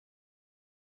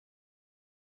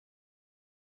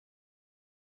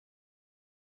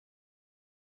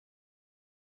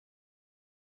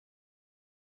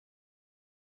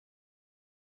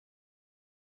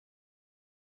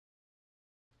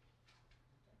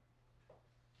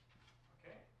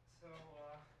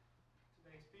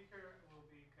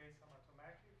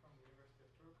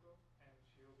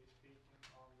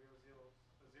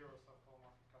zeros of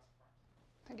holomorphic Cusp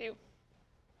primes. Thank you.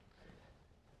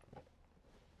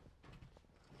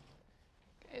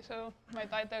 Okay, so my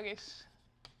title is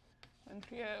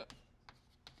real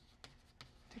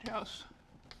zeros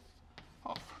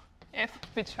of f,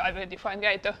 which I will define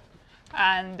later,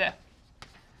 and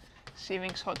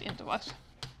sieving short intervals.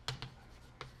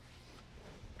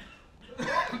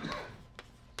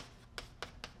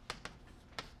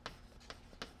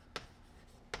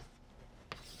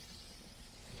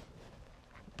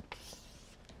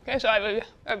 Okay, so I will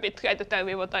a bit later tell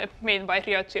you what I mean by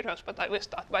real zeros, but I will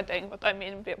start by telling what I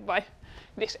mean by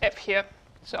this f here.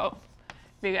 So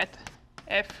we get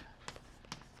f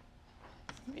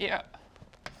via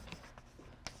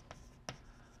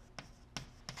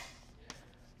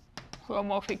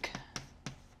holomorphic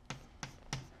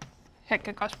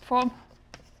Hecke Cusp form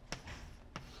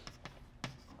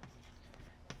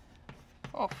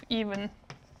of even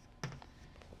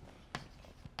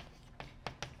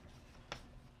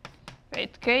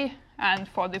weight k and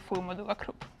for the full modular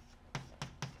group.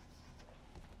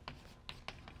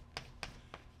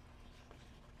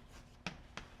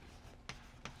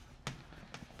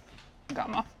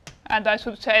 Gamma. And I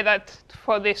should say that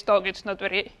for this talk it's not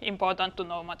very important to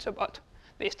know much about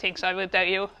these things. I will tell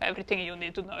you everything you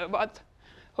need to know about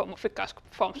holomorphic Cusp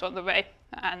forms on the way.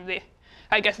 And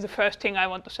I guess the first thing I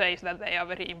want to say is that they are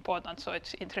very important, so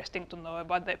it's interesting to know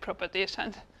about their properties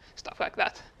and stuff like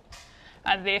that.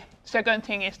 And the second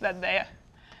thing is that they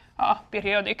are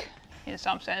periodic in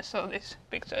some sense, so this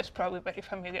picture is probably very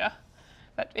familiar,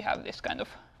 that we have this kind of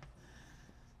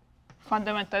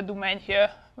fundamental domain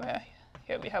here, where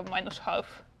here we have minus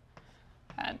half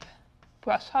and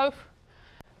plus half,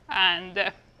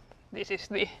 and this is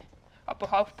the upper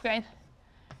half plane,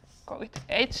 call it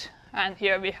H, and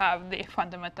here we have the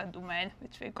fundamental domain,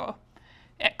 which we call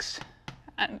X,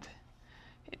 and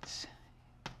it's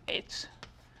H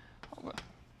over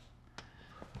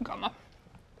gamma.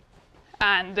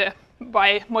 And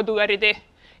by modularity,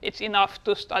 it's enough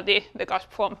to study the Cusp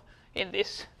form in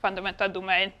this fundamental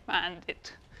domain, and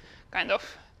it kind of,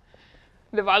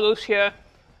 the values here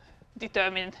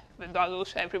determine the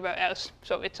values everywhere else,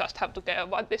 so we just have to care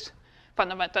about this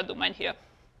fundamental domain here.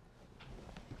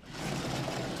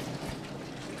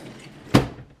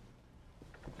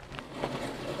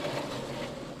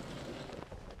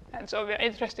 And so we are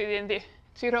interested in the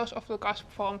zeros of the Cusp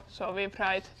form, so we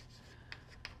write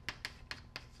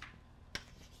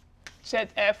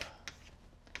ZF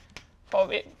for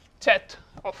the set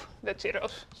of the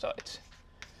zeros.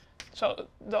 So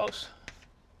those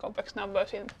complex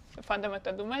numbers in the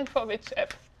fundamental domain for which f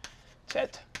z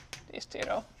is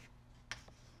 0.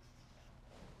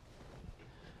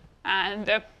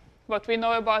 And what we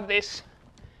know about this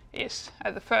is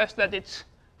at the first that it's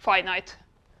finite,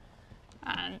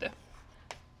 and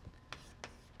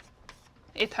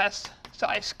it has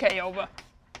size k over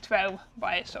 12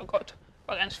 by so-called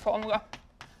Lorentz formula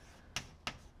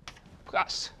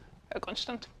plus a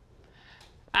constant.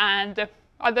 And the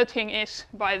other thing is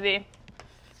by the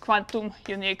quantum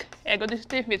unique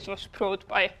ergodicity, which was proved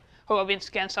by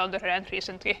Holowinsky and Sauderer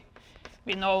recently,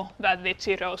 we know that the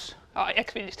zeros are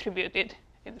equidistributed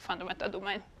in the fundamental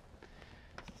domain.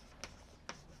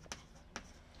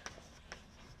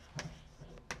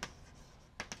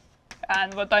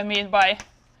 And what I mean by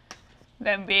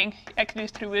them being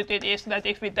equidistributed is that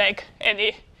if we take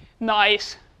any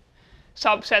nice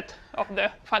subset of the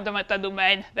fundamental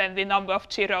domain, then the number of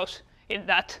zeros in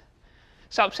that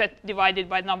subset divided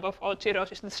by the number of odd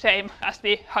zeros is the same as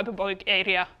the hyperbolic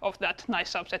area of that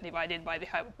nice subset divided by the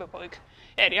hyperbolic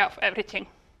area of everything.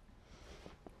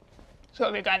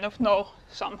 So we kind of know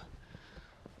some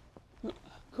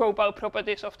global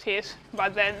properties of these,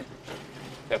 but then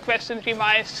the question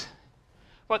remains,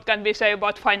 what can we say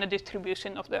about final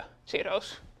distribution of the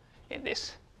zeros in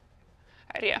this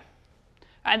area?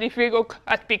 And if we look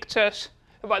at pictures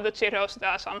about the zeros, there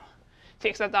are some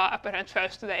things that are apparent.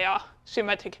 First, they are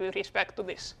symmetric with respect to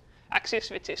this axis,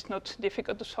 which is not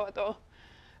difficult to show at all.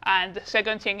 And the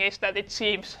second thing is that it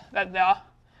seems that there are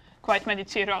quite many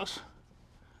zeros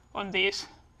on these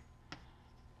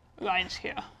lines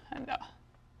here, and there are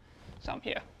some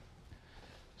here.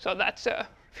 So that's a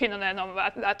phenomenon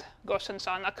that Ghosh and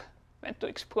Sarnak went to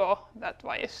explore, that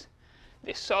why is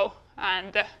this so.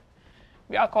 And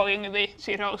we are calling the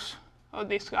zeros of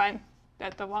this line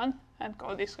delta 1, and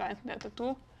call this line delta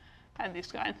 2, and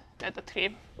this line delta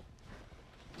 3.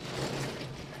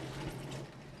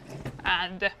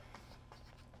 And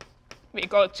we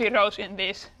got zeros in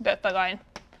this delta line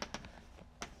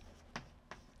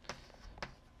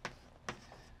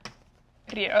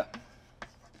real.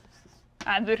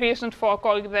 And the reason for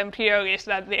calling them real is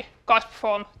that the cusp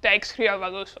form takes real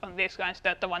values on these lines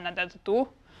delta 1 and delta 2.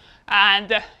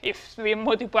 And if we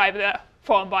multiply the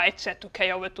form by its set to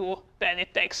k over 2, then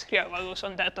it takes real values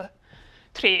on delta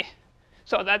 3.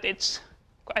 So that it's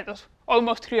kind of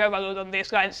almost real values on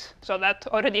these lines. So that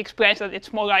already explains that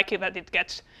it's more likely that it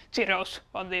gets zeros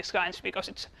on these lines,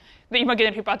 because the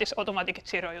imaginary part is automatically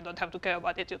 0. You don't have to care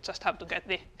about it. You just have to get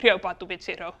the real part to be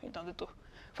 0 in order to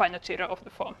find a 0 of the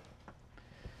form.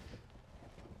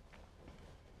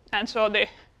 And so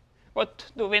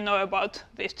what do we know about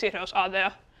these zeros? Are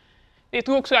there? It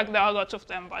looks like there are lots of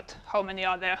them, but how many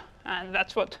are there? And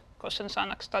that's what Ghosh and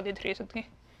Sarnak studied recently.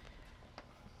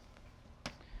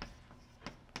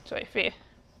 So if we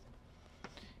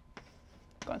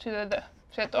consider the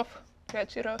set of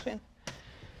red zeros in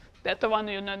delta 1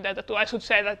 union delta 2, I should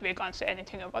say that we can't say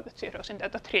anything about the zeros in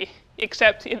delta 3,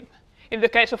 except in the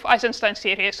case of Eisenstein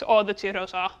series, all the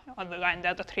zeros are on the line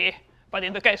delta 3. But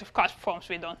in the case of cusp forms,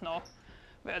 we don't know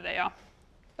where they are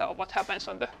or what happens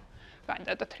on the line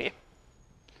delta 3.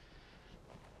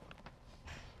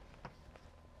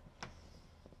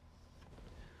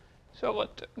 So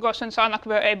what Ghosh and Sarnak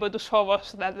were able to show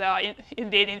was that there are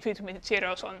indeed infinite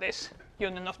zeros on this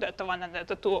union of delta 1 and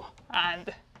delta 2.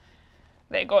 And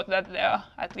they got that there are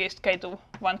at least k to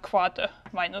 1/4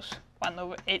 minus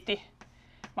 1/80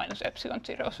 minus epsilon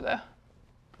zeros there.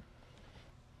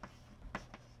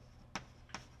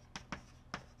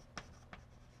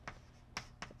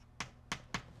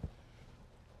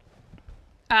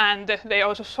 And they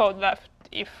also showed that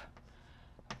if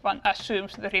one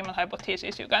assumes the Riemann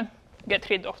hypothesis, you can get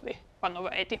rid of the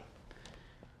 1/80.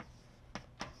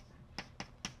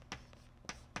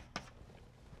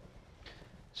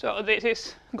 So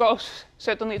this goes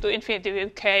certainly to infinity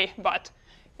with k, but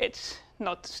it's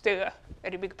not still a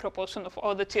very big proportion of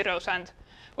all the zeros. And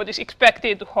what is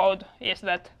expected to hold is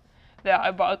that there are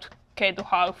about k to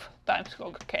half times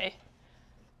log k.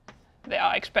 They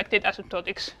are expected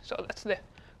asymptotics, so that's the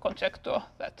conjecture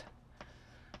that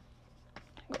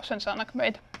Ghosh and Sarnak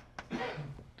made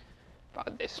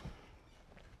about this.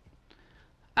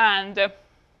 And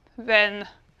then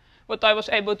what I was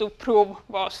able to prove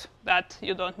was that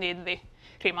you don't need the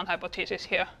Riemann hypothesis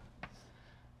here,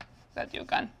 that you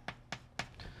can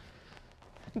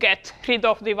get rid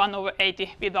of the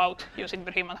 1/80 without using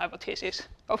the Riemann hypothesis.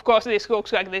 Of course, this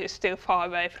looks like this is still far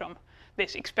away from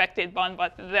this expected one,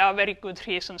 but there are very good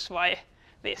reasons why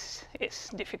this is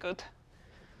difficult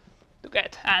to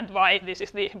get, and why this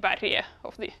is the barrier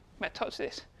of the methods,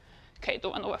 this k to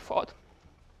 1/4.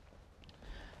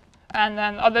 And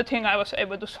then other thing I was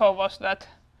able to show was that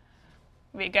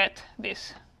we get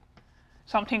this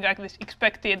something like this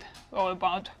expected lower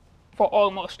bound for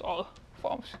almost all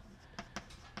forms.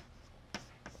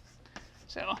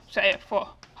 So say for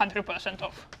 100%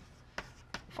 of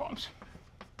forms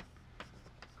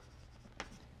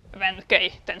when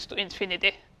k tends to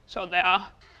infinity. So there are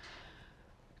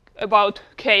about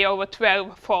k over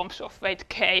 12 forms of weight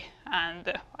k,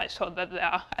 and I saw that there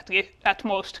are at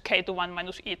most k to 1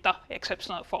 minus eta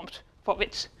exceptional forms for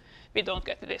which we don't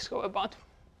get this lower bound.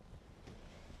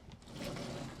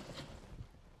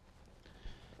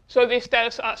 So this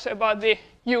tells us about the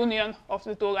union of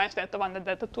the two lines delta 1 and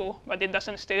delta 2, but it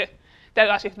doesn't still tell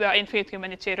us if there are infinitely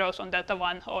many zeros on delta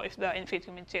 1 or if there are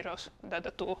infinitely many zeros on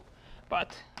delta 2.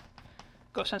 But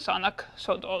Ghosh and Sarnak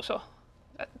showed also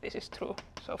that this is true.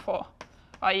 So for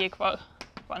I equal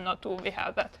 1 or 2, we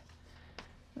have that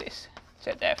this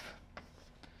ZF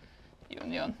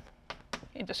union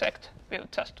intersect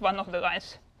with just one of the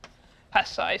lines has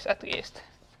size at least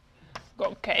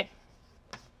log k.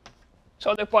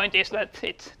 So the point is that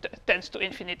it tends to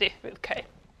infinity with k.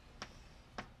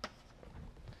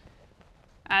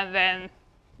 And then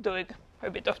doing a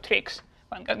bit of tricks,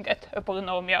 one can get a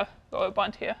polynomial lower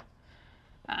bound here.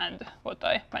 And what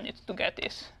I managed to get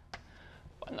is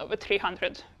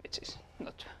 1/300, which is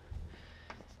not,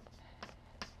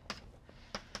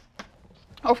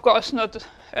 of course, not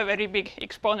a very big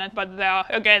exponent, but there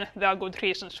are good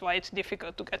reasons why it's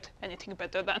difficult to get anything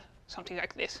better than something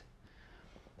like this.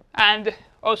 And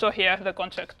also here, the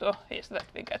conjecture is that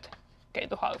we get k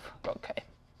to half log k.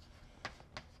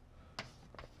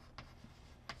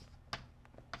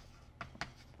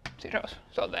 Zeros.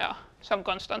 So there are some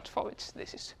constants for which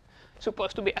this is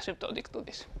supposed to be asymptotic to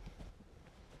this.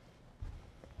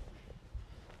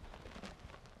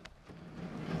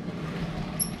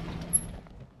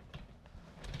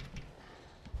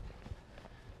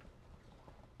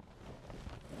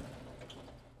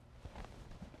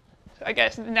 So I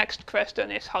guess the next question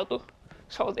is how to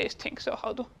solve these things, or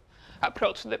how to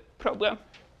approach the problem.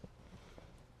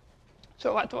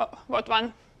 So what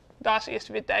one does is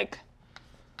we take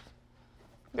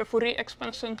the Fourier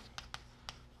expansion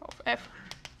of f,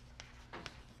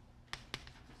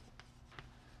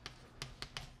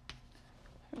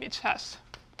 which has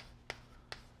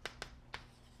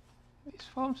this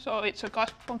form. So it's a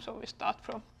cusp form, so we start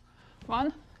from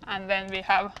 1, and then we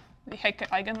have the Hecke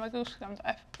eigenvalues,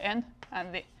 lambda fn,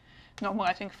 and the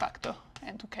normalizing factor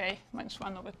n to k minus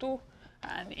 1 over 2,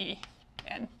 and e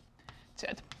n z.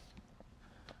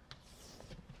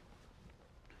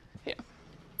 Here.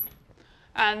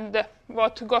 And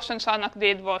what Ghosh and Sarnak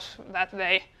did was that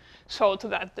they showed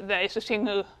that there is a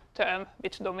single term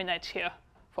which dominates here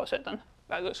for certain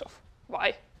values of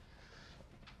y.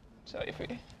 So if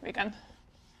we can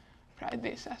write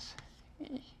this as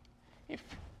e if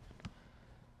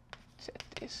z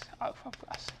is alpha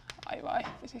plus iy,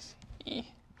 this is e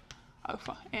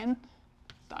alpha n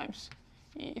times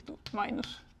e to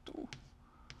minus 2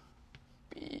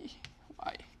 p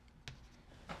y.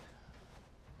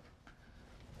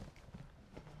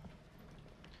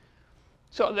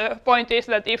 So the point is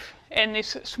that if n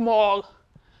is small,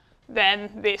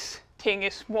 then this thing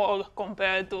is small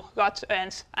compared to large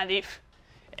n's, and if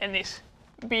n is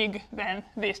big, then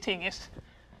this thing is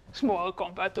small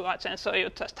compared to large n. So you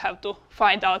just have to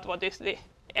find out what is the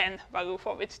n value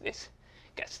for which this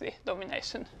gets the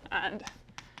domination. And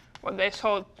what they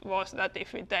showed was that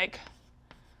if we take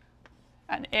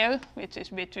an L, which is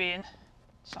between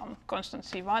some constant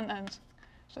C1 and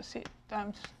so C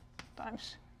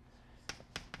times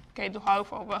k to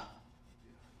half over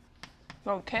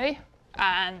log k,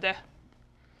 and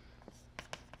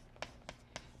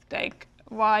take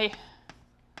y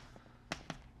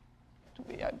to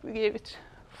be, I believe it's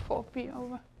 4p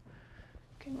over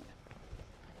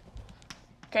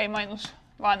k minus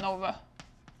 1 over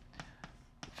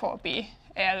 4p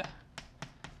L,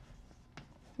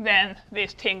 then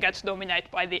this thing gets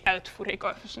dominated by the Lth Fourier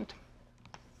coefficient.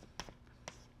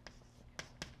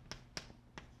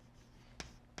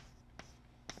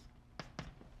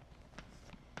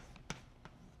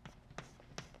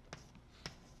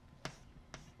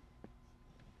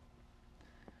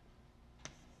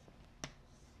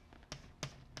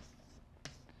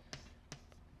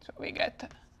 So we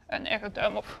get an error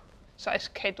term of size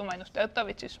k2 minus delta,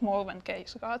 which is small when k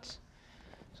is large.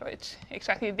 So it's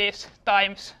exactly this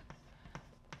times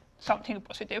something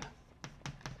positive,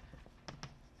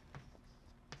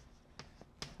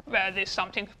 where this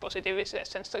something positive is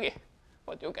essentially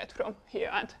what you get from here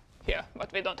and here,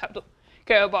 but we don't have to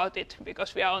care about it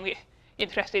because we are only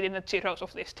interested in the zeros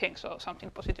of this thing, so something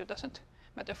positive doesn't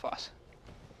matter for us.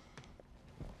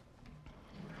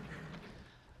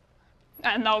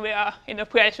 And now we are in a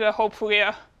place where hopefully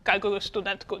a calculus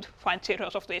student could find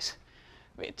zeros of this.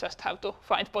 We just have to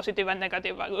find positive and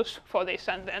negative values for this,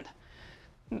 and then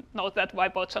note that by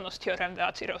Bolzano's theorem there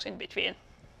are zeros in between.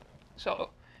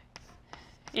 So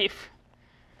if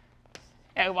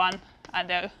L1 and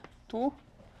L2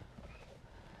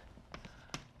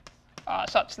 are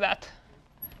such that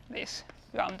this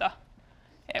lambda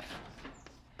f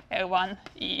L1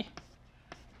 e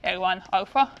L1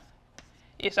 alpha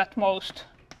is at most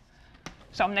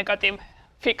some negative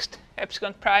fixed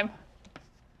epsilon prime,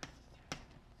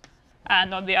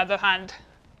 and on the other hand,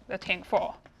 the thing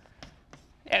for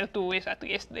L2 is at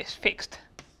least this fixed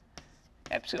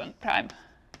epsilon prime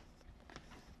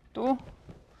 2,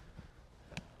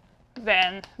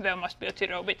 then there must be a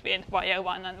zero between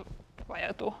YL1 and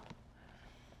YL2.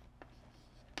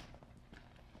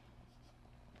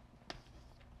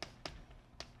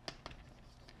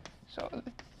 So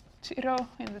the zero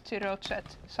in the zero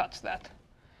set such that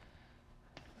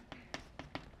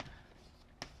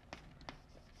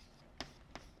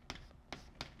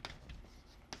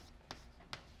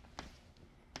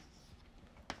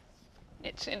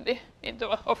it's in the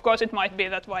interval. Of course, it might be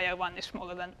that YL1 is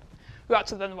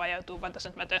larger than YL2, but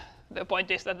doesn't matter. The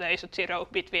point is that there is a zero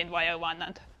between YL1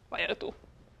 and YL2.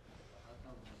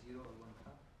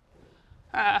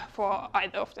 For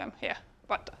either of them here,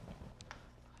 but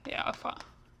yeah, alpha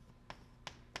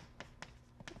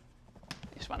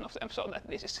is one of them, so that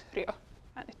this is real,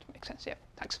 and it makes sense. Yeah,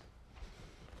 thanks.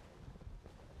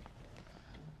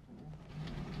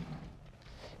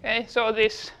 Okay, so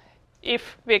this,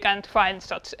 if we can't find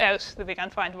such else, we can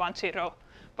find 1 0,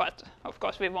 but of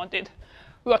course we wanted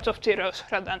lots of zeros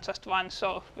rather than just one,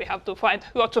 so we have to find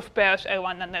lots of pairs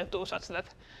L1 and L2 such that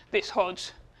this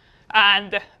holds,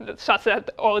 and such that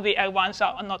all the L1s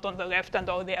are not on the left and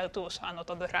all the L2s are not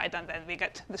on the right, and then we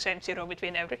get the same zero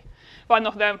between every one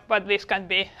of them. But this can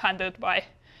be handled by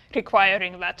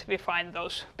requiring that we find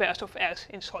those pairs of L's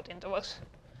in short intervals.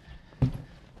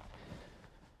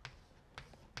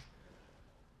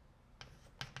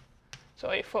 So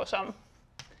if for some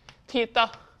theta,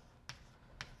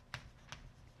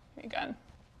 we can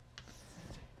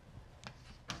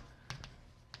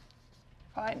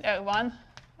find L1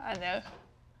 and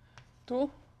L2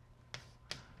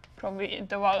 from the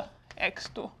interval x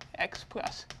to x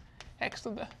plus x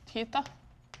to the theta.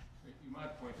 You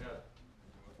might point out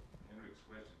Henrik's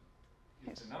question.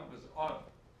 If the numbers are odd,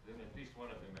 then at least one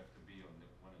of them have to be on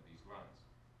one of these lines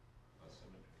by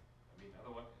symmetry. I mean,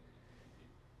 otherwise,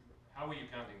 how are you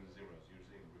counting the zeros? You're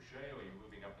using Boucher, or you're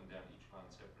moving up and down each line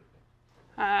separately?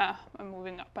 I'm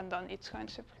moving up and down each line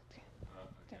separately.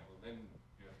 Okay, well then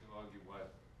you have to argue why.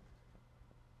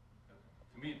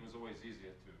 To me, it was always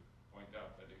easier to point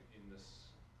out that in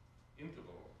this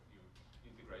interval, you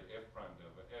integrate f primed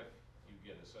over f, you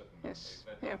get a certain number. If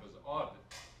that number is odd,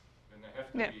 then they have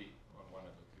to be on one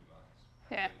of the two lines.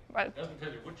 Yeah, but It doesn't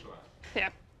tell you which line. Yeah.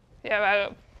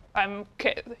 Well, I'm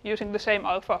using the same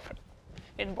alpha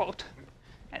in both,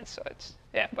 and so it's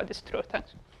but it's true.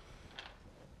 Thanks.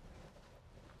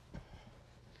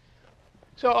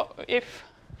 So if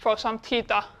for some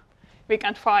theta we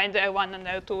can find L1 and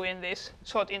L2 in these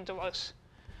short intervals,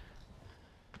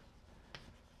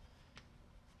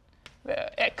 where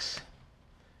x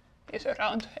is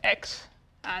around x,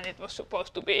 and it was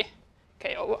supposed to be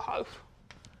k over half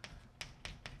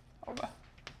over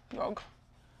log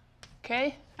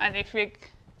k, and if we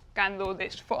can do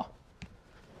this for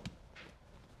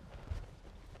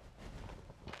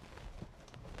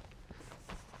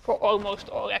almost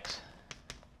all x,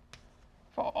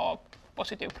 for all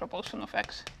positive proportion of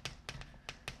x,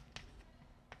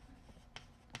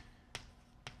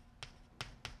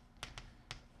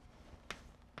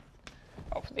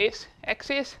 of these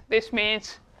x's, this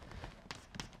means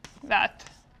that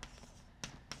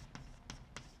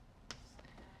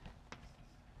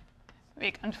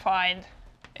we can find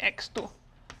x to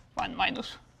 1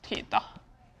 minus theta,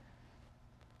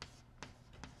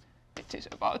 which is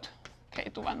about k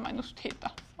to 1 minus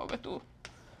theta over 2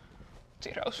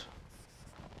 zeros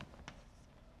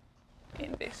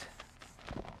in this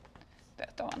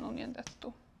delta 1 union delta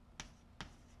 2.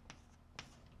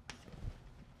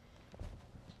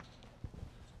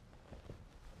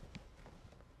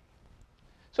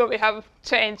 So we have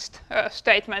changed a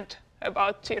statement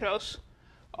about zeros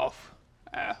of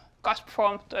cusp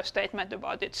form to a statement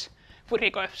about its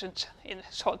Fourier coefficients in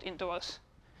short intervals.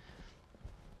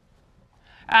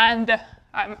 And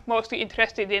I'm mostly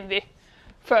interested in the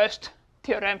first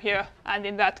theorem here, and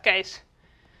in that case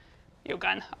you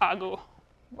can argue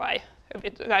by a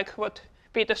bit like what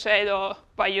Peter said, or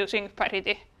by using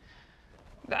parity,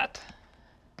 that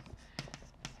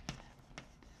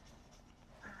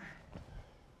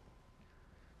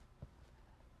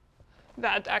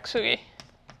actually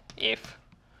if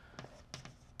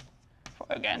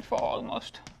for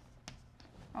almost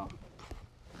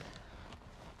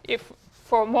if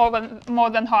for more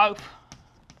than half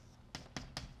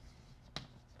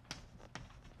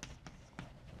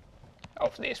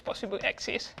of these possible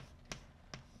x's,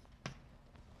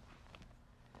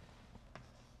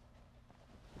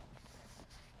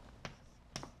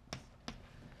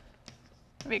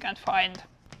 we can find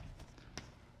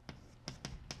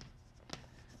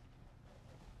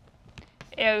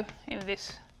L in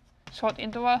this short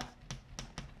interval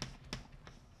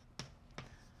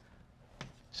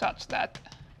such that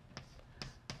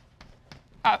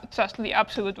just the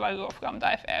absolute value of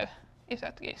lambda FL is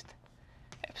at least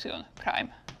epsilon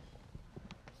prime.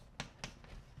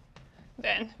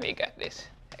 Then we get this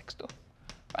x to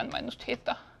 1 minus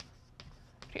theta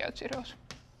real zeros.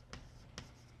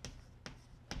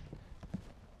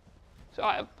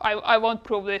 So I won't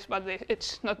prove this, but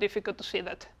it's not difficult to see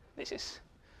that this is.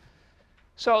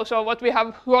 So what we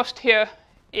have lost here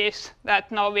is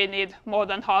that now we need more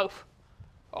than half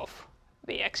of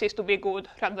the x's to be good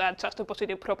rather than just a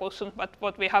positive proportion. But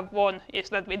what we have won is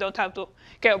that we don't have to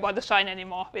care about the sign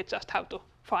anymore. We just have to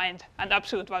find an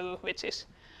absolute value which is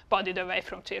bounded away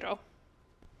from 0.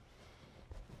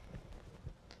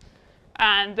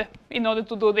 And in order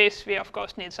to do this, we of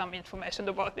course need some information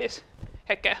about these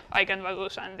Hecke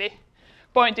eigenvalues. And the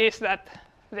point is that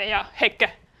they are Hecke,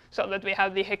 so that we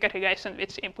have the Hecke relation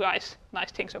which implies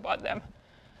nice things about them.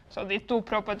 So the two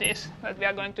properties that we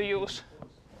are going to use.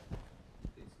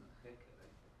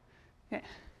 Yeah.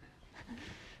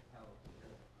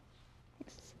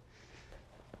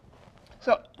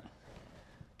 So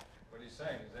what he's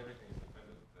saying is everything is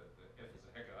dependent that the f is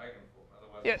a Hecke eigenform.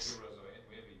 Otherwise, yes. the zeros are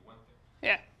wherever you want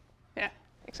them. Yeah,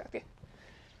 exactly.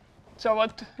 So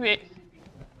what we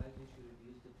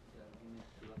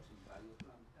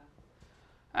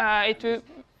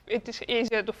it is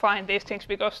easier to find these things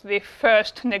because the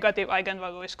first negative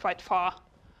eigenvalue is quite far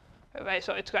away,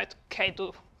 so it's like k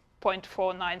to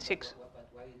 0.496. But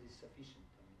why it is sufficient?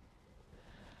 I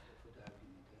mean, what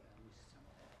argument missed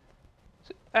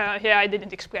something? Yeah, I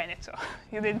didn't explain it, so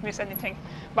you didn't miss anything.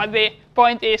 But the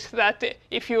point is that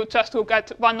if you just look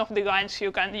at one of the lines,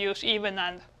 you can use even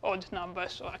and odd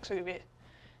numbers. So actually, we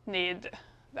need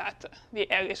that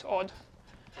the L is odd.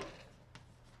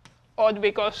 Odd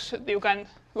because you can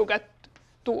look at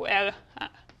 2L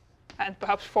and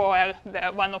perhaps 4L.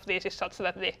 One of these is such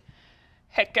that the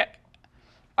Hecke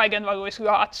eigenvalue is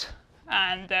large,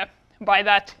 and by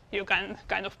that you can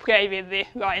kind of play with the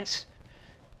lines.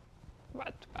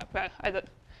 But well,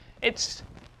 it's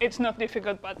not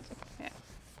difficult, but yeah,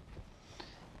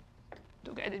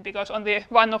 to get it, because on the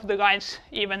one of the lines,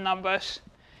 even numbers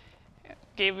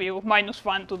give you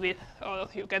 -1 to the, or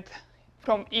you get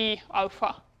from E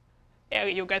alpha L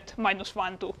you get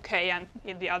 -1 to k, and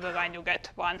in the other line you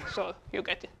get 1, so you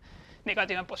get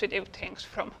negative and positive things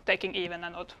from taking even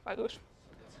and odd values. So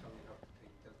that's how you have to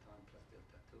take delta 1 plus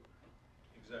delta 2.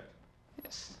 Exactly.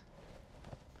 Yes.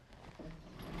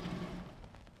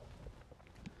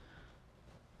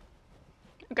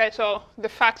 Okay, so the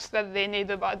facts that they need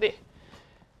about the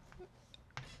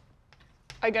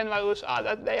eigenvalues are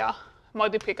that they are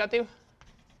multiplicative,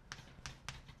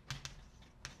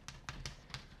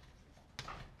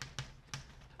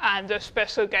 and the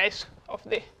special case of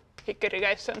the Hecke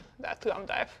relation that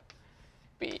lambda f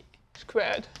p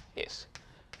squared is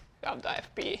lambda f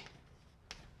p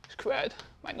squared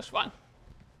 -1.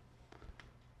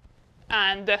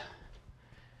 And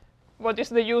what is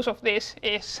the use of this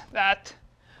is that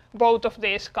both of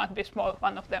these can't be small.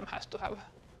 One of them has to have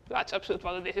large absolute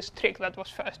value. This is a trick that was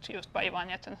first used by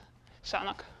Ivanets and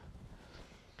Sarnak.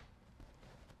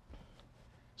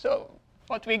 So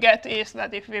what we get is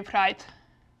that if we write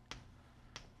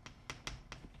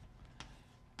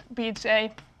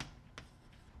Bj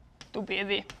to be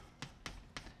the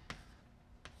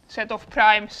set of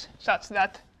primes such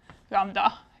that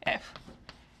lambda f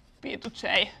p to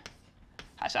j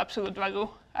has absolute value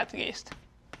at least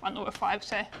 1/5,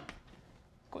 say.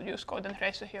 Could use coordinate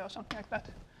ratio here or something like that.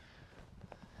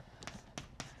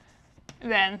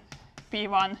 Then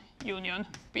P1 union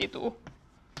P2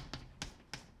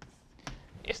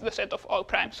 is the set of all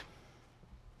primes.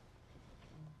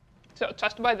 So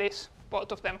just by this,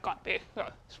 both of them can't be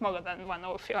smaller than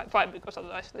 1/5 because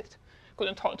otherwise it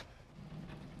couldn't hold.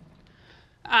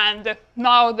 And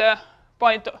now the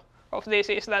point of this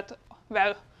is that,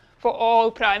 well, for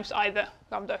all primes, either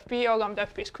lambda f(p) or lambda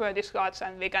f(p) squared is large,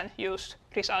 and we can use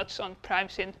results on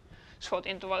primes in short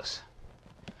intervals.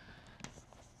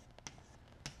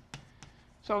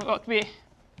 So what we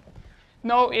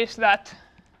know is that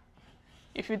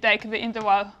if you take the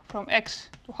interval from x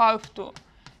to half to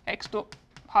x to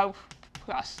half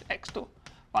plus x to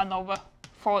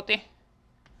 1/40,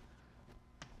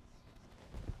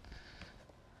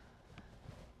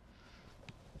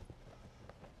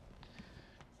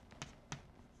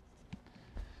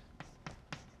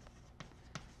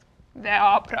 there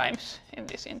are primes in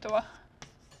this interval.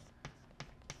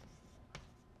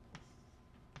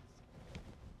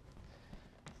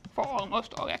 For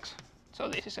almost all x. So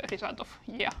this is a result of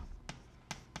year.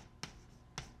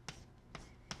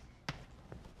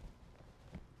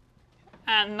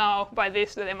 And now by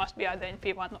this they must be either in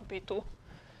P1 or P2.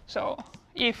 So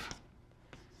if,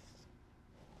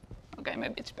 okay,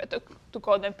 maybe it's better to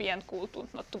call them P and Q to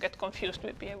not to get confused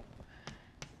with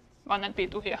P1 and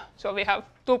P2 here. So we have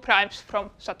two primes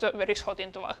from such a very short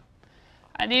interval.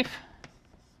 And if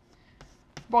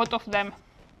both of them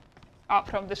are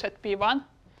from the set P1,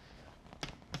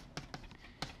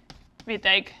 we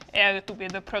take L to be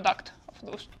the product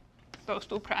of those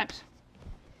two primes.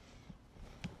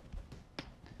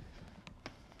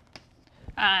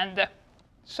 And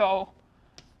so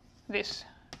this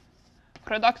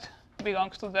product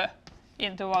belongs to the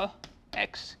interval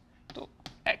x to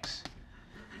x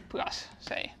plus,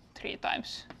 say, 3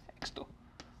 times x to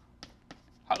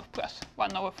half plus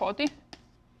 1/40.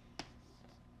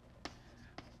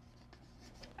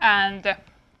 And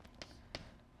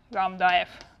lambda f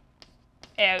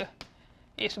L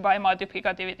is by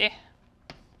multiplicativity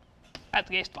at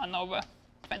least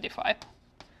 1/25,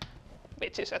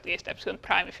 which is at least epsilon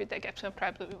prime if you take epsilon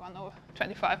prime to be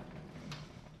 1/25.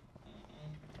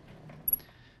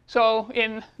 So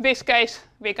in this case,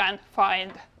 we can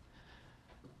find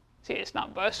these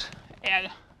numbers L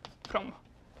from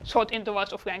short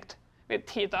intervals of length with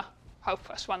theta half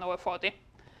plus 1/40.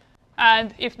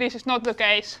 And if this is not the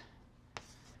case,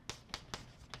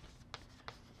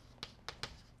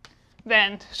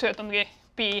 then certainly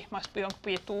P must belong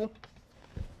P2,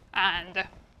 and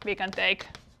we can take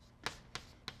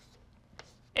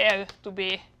L to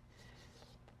be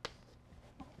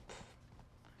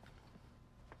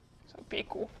so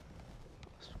PQ.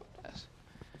 That's what I was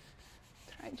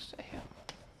trying to say here.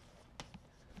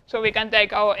 So we can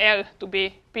take our L to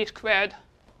be P squared,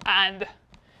 and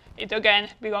it again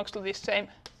belongs to this same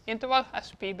interval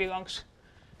as P belongs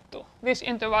to this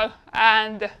interval,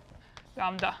 and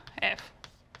lambda f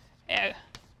L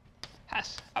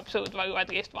has absolute value at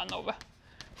least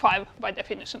 1/5 by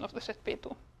definition of the set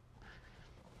P2.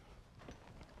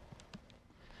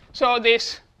 So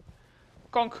this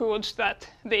concludes that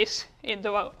this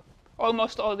interval,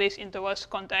 almost all these intervals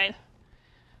contain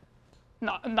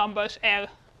numbers L,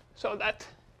 so that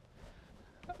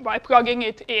by plugging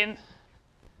it in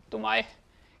to my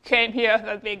claim here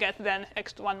that we get then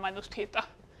x to 1 minus theta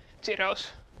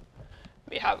zeros,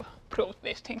 we have proved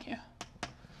this thing here.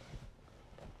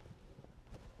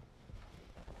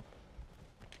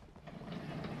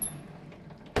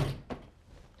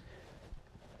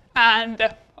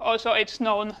 And also it's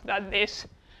known that these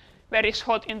very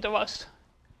short intervals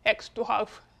x to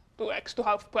half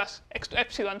plus x to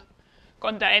epsilon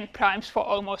contain primes for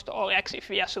almost all x if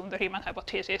we assume the Riemann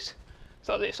hypothesis.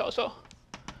 So this also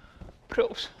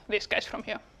proves this case from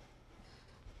here.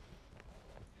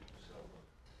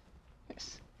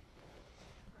 Yes.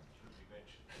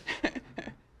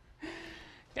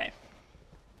 Okay.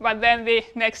 But then the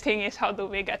next thing is how do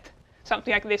we get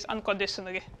something like this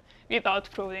unconditionally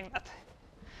without proving that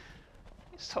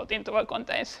short interval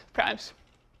contains primes.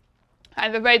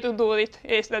 And the way to do it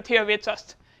is that here we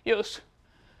just use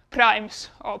primes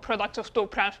or products of 2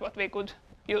 primes, but we could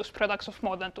use products of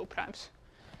more than 2 primes.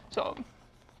 So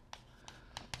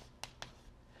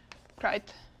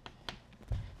write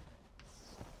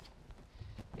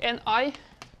Ni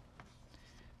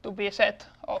to be a set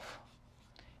of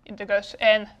integers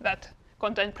n that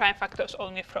contain prime factors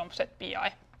only from set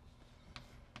Pi.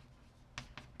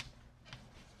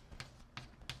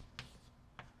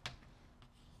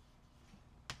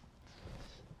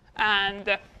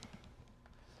 And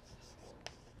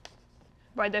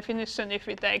by definition, if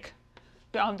we take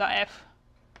lambda f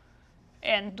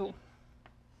n to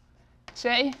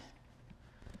j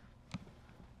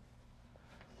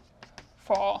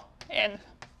for n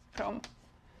from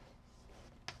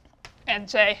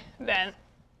nj, then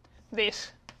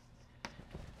this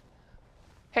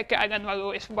Hecke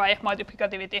eigenvalue is by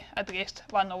multiplicativity at least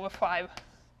 1/5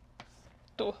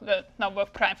 to the number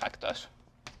of prime factors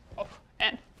of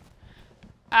n.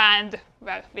 And,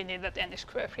 well, we need that n is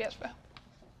square free as well.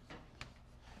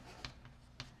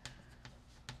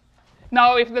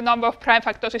 Now, if the number of prime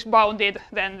factors is bounded,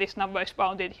 then this number is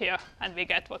bounded here, and we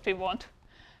get what we want.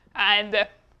 And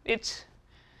it's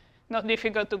not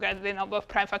difficult to get the number of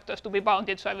prime factors to be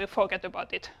bounded, so I will forget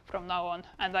about it from now on.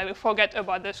 And I will forget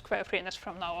about the square freeness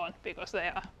from now on, because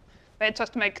they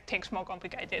just make things more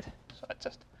complicated. So I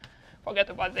just forget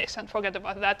about this and forget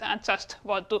about that, and just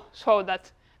want to show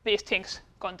that these things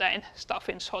contain stuff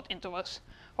in short intervals,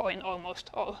 or in almost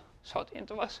all short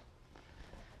intervals.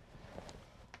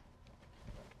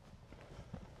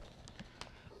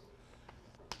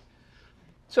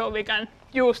 So we can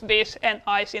use these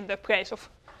ni's in the place of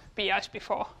pi's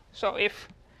before. So if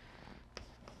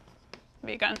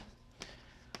we can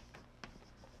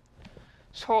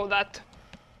show that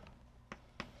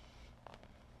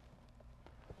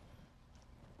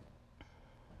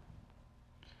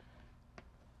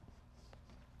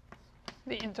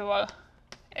the interval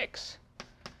x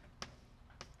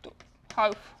to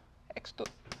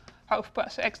half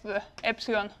plus x to the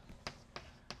epsilon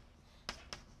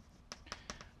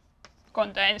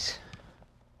contains,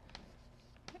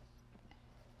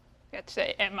 let's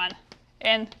say, m and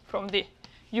n from the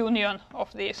union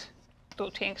of these two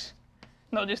things.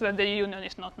 Notice that the union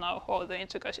is not now all the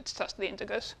integers, it's just the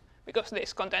integers, because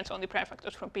this contains only prime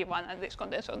factors from P1 and this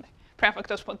contains only prime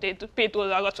factors from P2.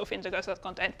 There are lots of integers that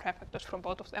contain prime factors from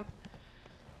both of them.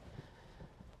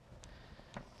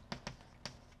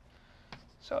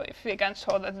 So if we can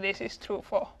show that this is true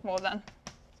for more than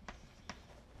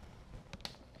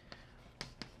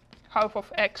half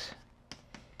of x,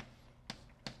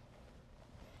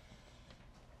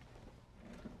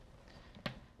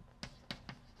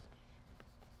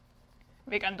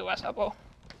 we can do as above.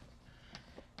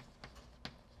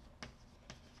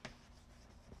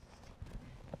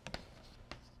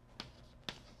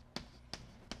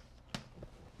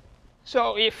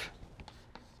 So if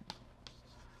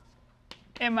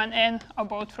m and n are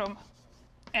both from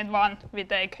n1, we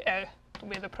take L to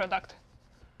be the product.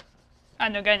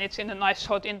 And again, it's in a nice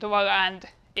short interval, and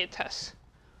it has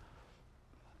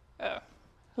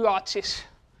largest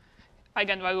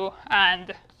eigenvalue,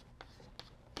 and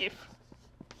if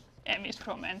m is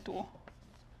from n2,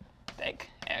 take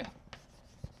L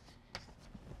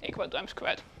equal to m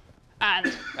squared.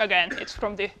 And again, it's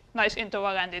from the nice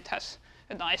interval, and it has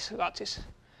a nice largest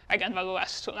eigenvalue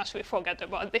as soon as we forget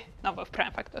about the number of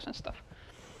prime factors and stuff.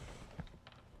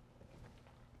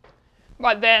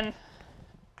 But then,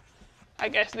 I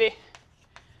guess the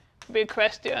big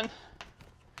question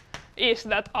is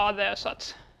that are there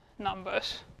such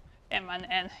numbers m and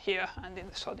n here and in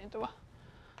the short interval?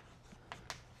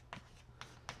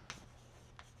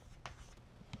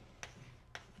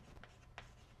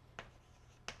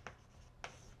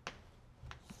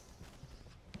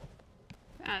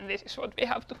 And this is what we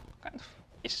have to kind of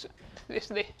this is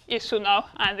the issue now,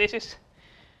 and this is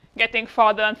getting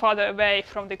farther and farther away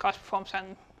from the cusp forms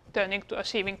and turning to a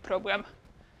sieving problem.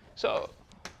 So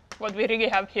what we really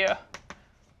have here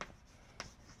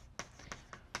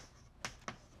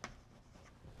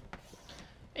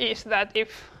is that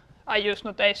if I use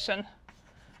notation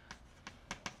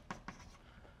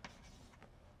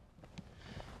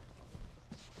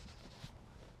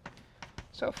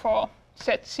so for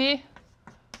set C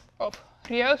of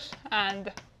reals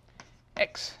and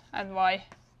x and y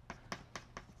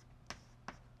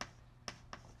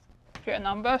real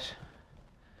numbers,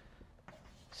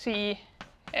 C,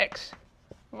 x,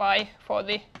 y for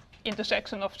the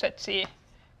intersection of set C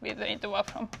with the interval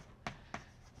from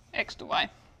x to y.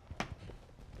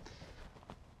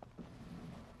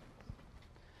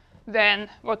 Then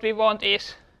what we want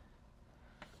is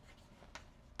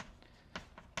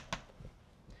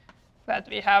that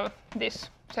we have this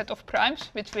set of primes,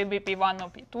 which will be P1 or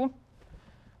P2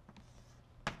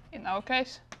 in our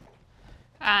case.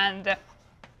 And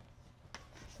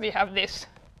we have this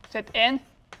set N,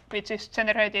 which is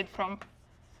generated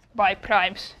by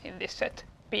primes in this set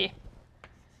P.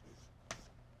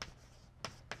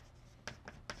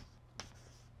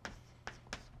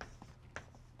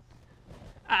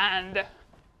 And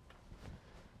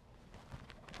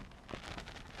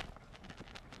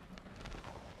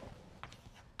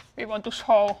we want to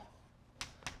show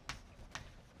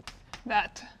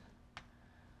that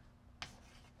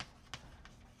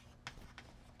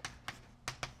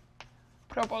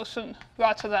proportion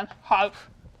larger than half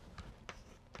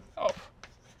of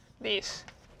these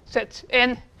sets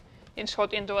N in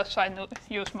short intervals. So I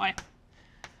use my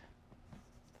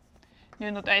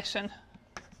new notation.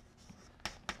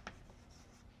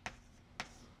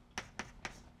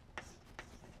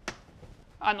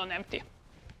 Are non-empty.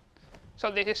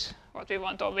 So this is what we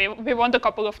want. Or we want a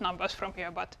couple of numbers from here,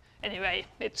 but anyway,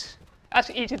 it's as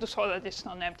easy to show that it's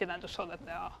non-empty than to show that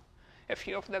there are a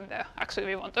few of them there. Actually,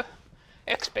 we want the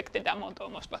expected amount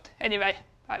almost, but anyway,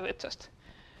 I will just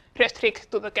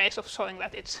restrict to the case of showing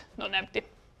that it's non-empty.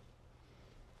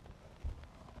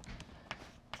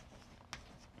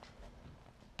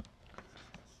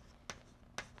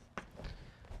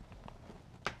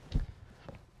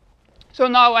 So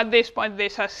now at this point,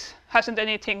 this hasn't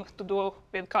anything to do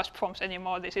with cusp forms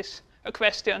anymore. This is a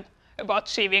question about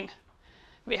sieving.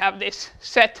 We have this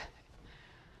set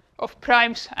of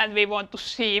primes, and we want to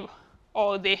sieve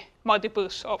all the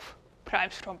multiples of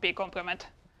primes from P complement.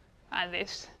 And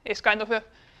this is kind of a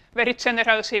very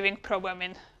general sieving problem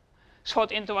in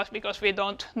short intervals because we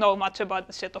don't know much about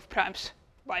the set of primes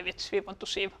by which we want to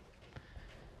sieve.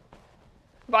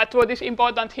 But what is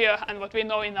important here, and what we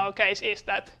know in our case, is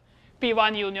that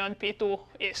P1 union P2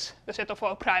 is the set of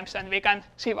all primes, and we can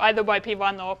sieve either by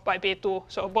P1 or by P2,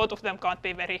 so both of them can't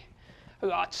be very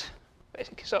large,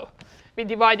 basically. So we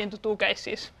divide into two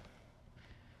cases.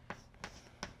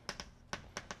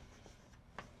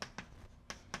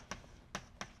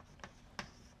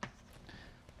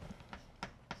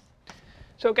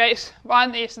 So case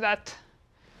one is that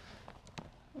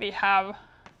we have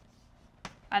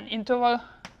an interval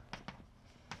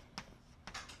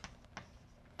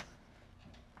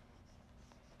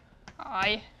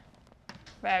I,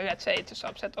 where let's say it's a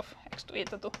subset of x to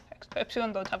eta to x to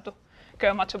epsilon, don't have to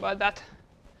care much about that,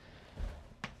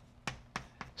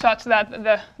 such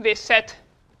that this set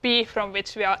P from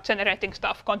which we are generating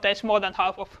stuff contains more than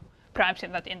half of primes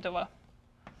in that interval.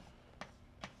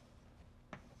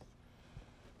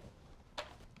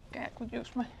 Okay, I could use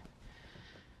my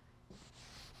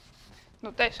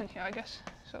notation here, I guess.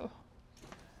 So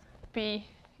P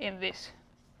in this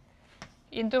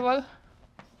interval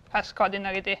has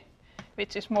cardinality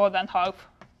which is more than half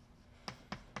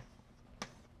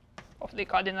of the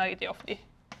cardinality of the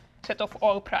set of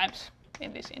all primes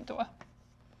in this interval.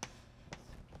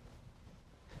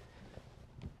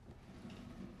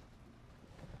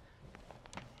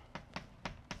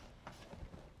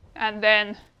 And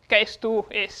then case 2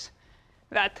 is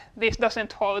that this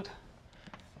doesn't hold.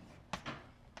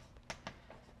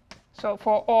 So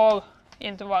for all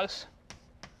intervals,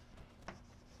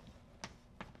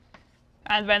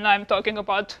 and when I'm talking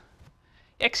about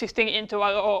existing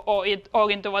interval or all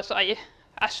intervals, I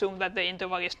assume that the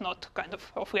interval is not kind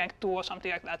of length 2 or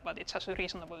something like that, but it has a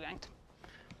reasonable length.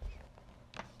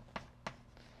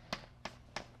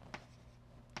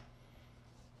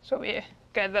 So we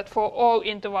get that for all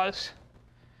intervals,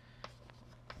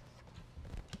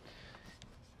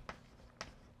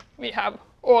 we have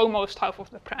almost half of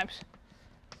the primes.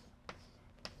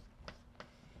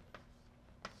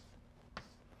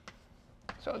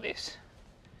 So this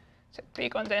set P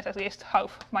contains at least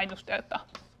half minus delta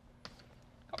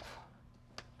of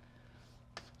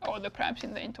all the primes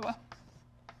in the interval.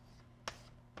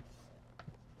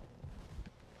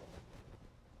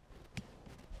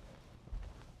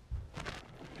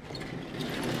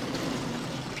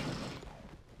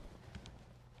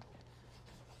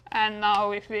 And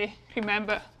now if we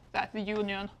remember that the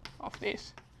union of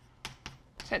these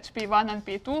sets P1 and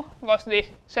P2 was the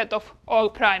set of all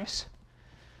primes,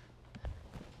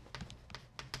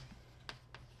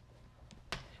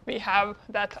 we have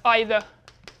that either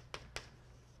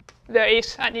there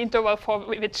is an interval for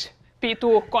which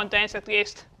P2 contains at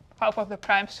least half of the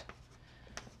primes,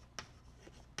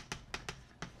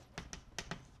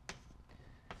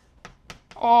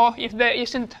 or if there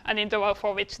isn't an interval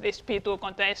for which this P2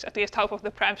 contains at least half of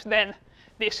the primes, then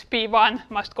this P1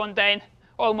 must contain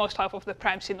almost half of the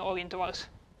primes in all intervals.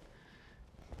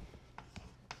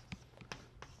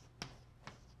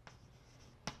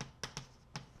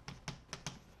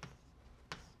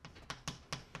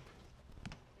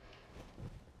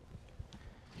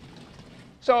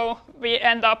 So we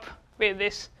end up with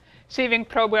this sieving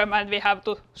problem, and we have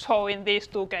to show in these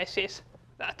two cases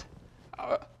that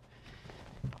our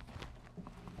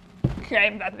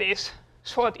claim that these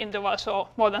short intervals, or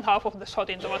more than half of the short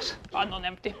intervals, are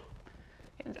non-empty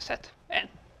in the set N.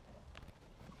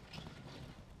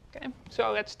 Okay,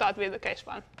 so let's start with the case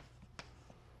 1.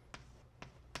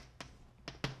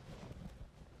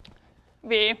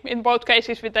 In both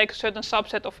cases, we take a certain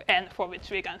subset of N for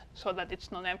which we can show that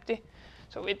it's non-empty.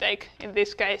 So we take, in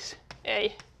this case,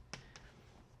 A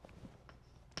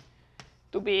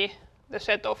to be the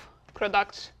set of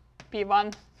products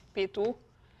P1, P2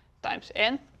 times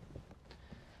N,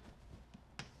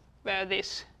 where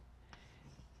this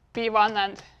P1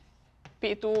 and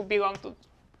P2 belong to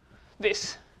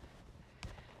this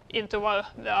interval.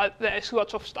 There is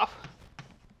lots of stuff,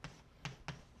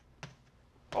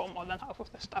 or more than half of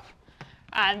the stuff.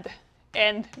 And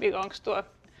N belongs to a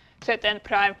set N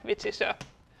prime, which is a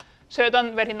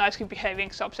certain very nicely behaving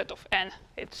subset of N.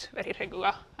 It's very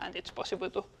regular, and it's possible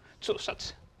to choose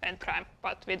such N prime,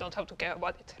 but we don't have to care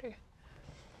about it really.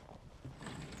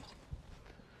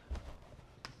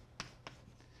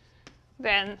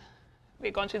 Then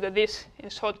we consider this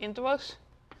in short intervals.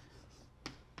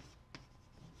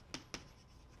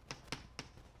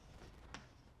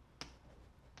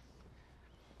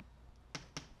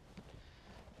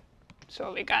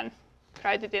 So we can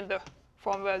write it in the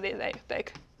form where they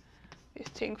take this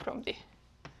thing from the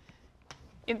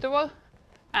interval,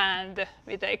 and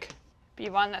we take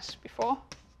P1 as before.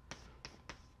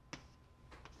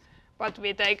 But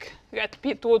we let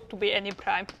P2 to be any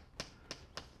prime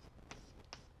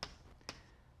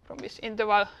from this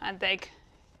interval, and take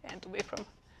N to be from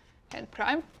N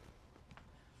prime.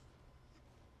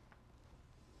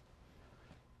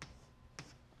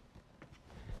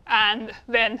 And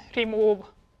then remove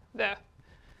the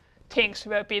things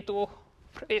where P2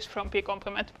 is from P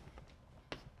complement.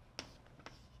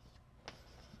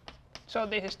 So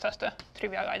this is just a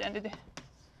trivial identity.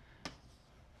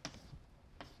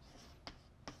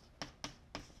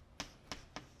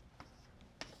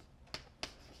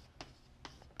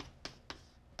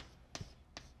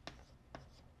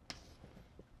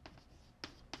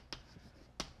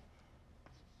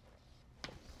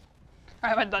 I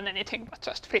haven't done anything but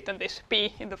just written this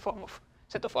P in the form of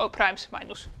set of all primes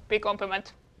minus P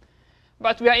complement.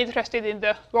 But we are interested in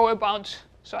the lower bounds,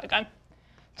 so I can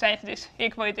change this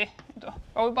equality into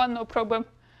lower bound, no problem.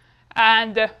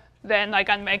 And then I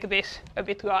can make this a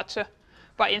bit larger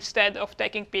by, instead of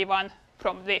taking P1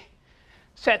 from the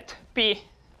set P,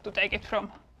 to take it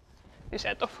from the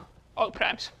set of all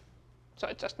primes. So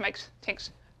it just makes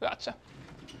things larger.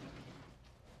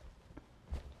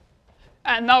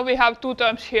 And now we have two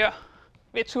terms here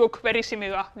which look very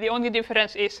similar. The only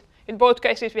difference is in both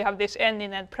cases we have this N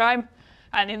in N prime,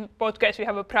 and in both cases we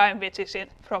have a prime which is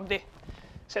from the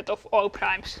set of all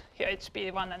primes. Here it's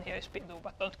P1 and here is P2,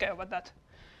 but don't care about that.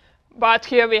 But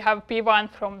here we have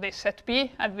P1 from this set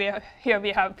P, and here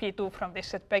we have P2 from this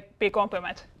set P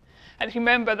complement. And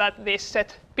remember that this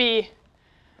set P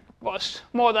was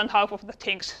more than half of the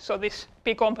things, so this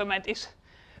P complement is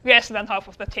less than half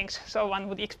of the things, so one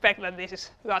would expect that this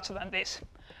is larger than this.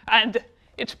 And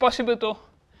it's possible to,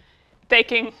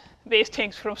 taking these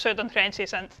things from certain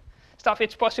ranges and stuff,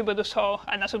 it's possible to show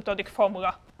an asymptotic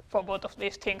formula for both of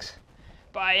these things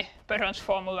by Perron's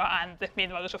formula and the mean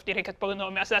values of Dirichlet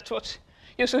polynomials. That's what's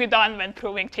usually done when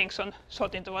proving things on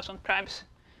short intervals on primes.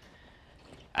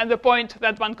 And the point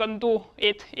that one can do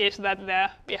it is that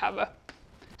there we have a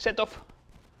set of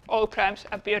all primes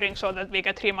appearing so that we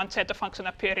get Riemann zeta function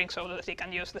appearing so that we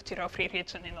can use the zero-free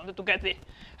region in order to get the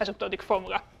asymptotic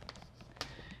formula.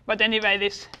 But anyway,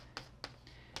 this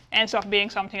ends up being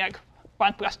something like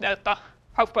 1 plus delta,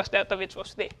 half plus delta, which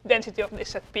was the density of this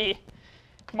set P,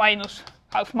 minus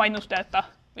half minus delta,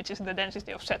 which is the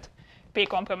density of set P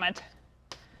complement,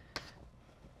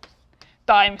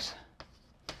 times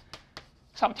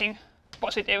something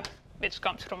positive, which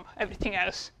comes from everything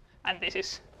else, and this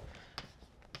is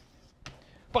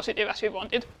positive as we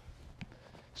wanted.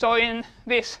 So in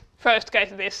this first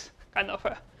case, this kind of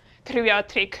a trivial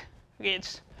trick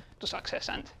leads to success,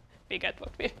 and we get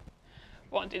what we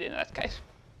wanted in that case.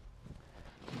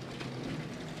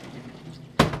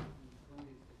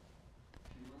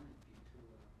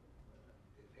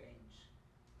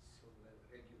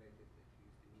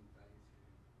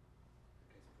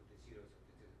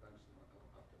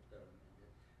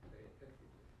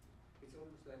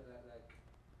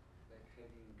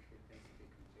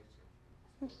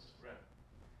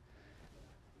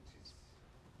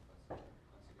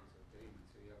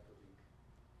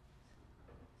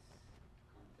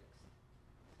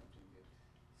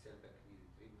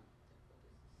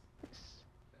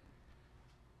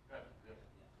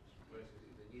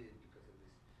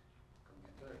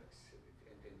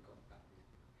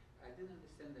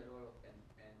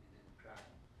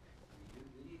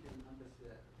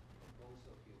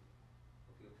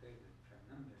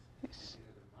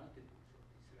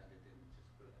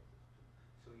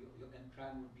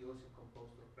 Prime would be also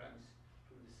composed of primes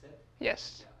from the set?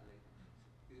 Yes. Yeah, like,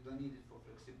 you don't need it for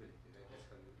flexibility, right? That's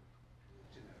how you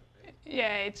generate, right?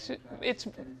 Yeah, it's anything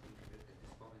at this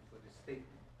moment for the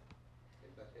statement.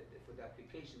 But for the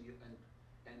application, you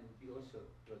and would be also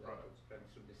product of primes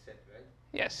from the set, right?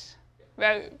 Yes. Yeah.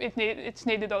 Well, it's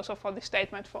needed also for the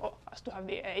statement for us to have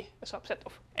the A, a subset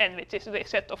of N, which is the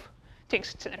set of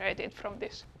things generated from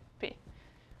this P.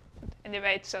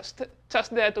 Anyway, it's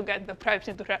just there to get the primes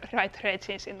into right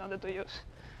ranges in order to use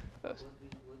those.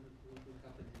 What would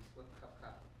happen is what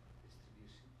half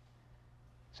distribution?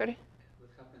 Sorry? What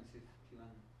happens if P1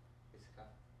 is half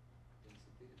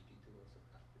density and P2 also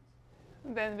half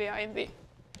density? Then we are in the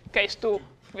case 2,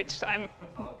 which I'm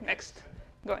next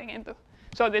going into.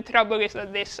 So the trouble is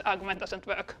that this argument doesn't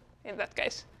work in that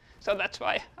case. So that's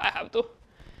why I have to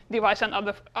devise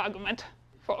another argument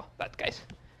for that case.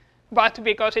 But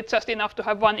because it's just enough to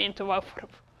have one interval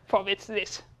for which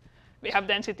we have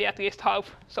density at least half.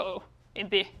 So in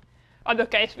the other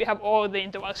case, we have all the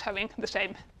intervals having the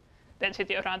same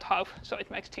density around half. So it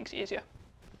makes things easier.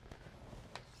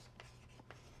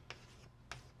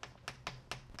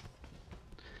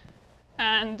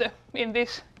 And in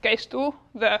this case too,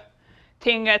 the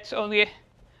thing that's only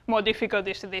more difficult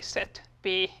is this set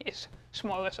P is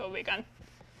smaller, so we can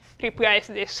replace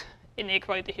this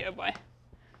inequality here by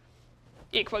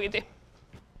equality.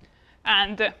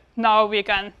 And now we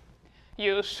can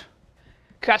use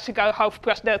classical half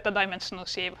plus delta dimensional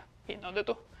sieve in order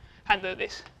to handle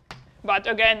this. But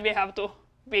again, we have to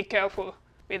be careful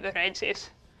with the ranges.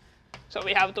 So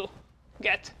we have to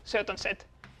get certain set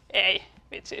A,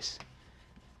 which is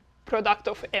product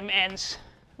of mn's,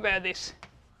 where this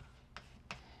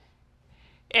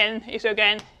n is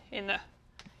again in a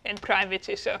n prime, which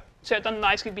is a certain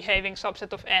nicely behaving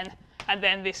subset of n, and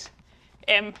then this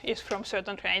m is from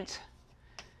certain range,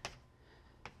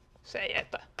 say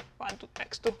eta 1 to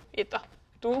x to eta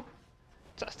 2.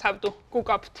 Just have to cook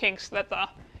up things that are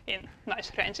in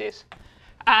nice ranges,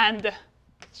 and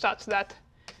such that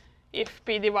if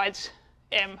p divides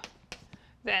m,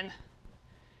 then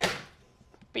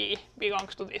p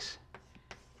belongs to this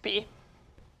p.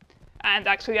 And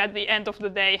actually at the end of the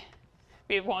day,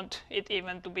 we want it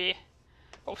even to be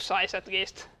of size at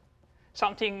least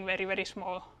something very, very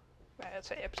small, let's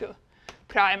say epsilon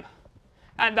prime.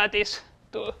 And that is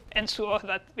to ensure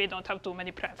that we don't have too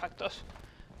many prime factors.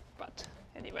 But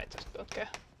anyway, just don't care.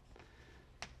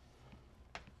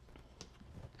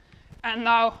 And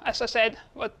now, as I said,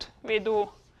 what we do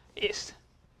is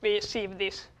we sieve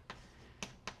this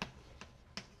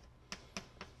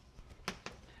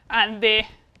And the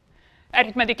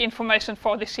arithmetic information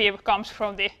for the sieve comes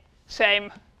from the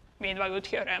same mean value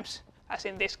theorems as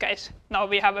in this case. Now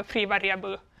we have a free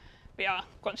variable. We are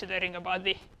considering about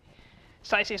the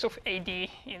sizes of AD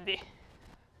in the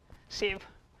sieve.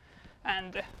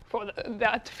 And for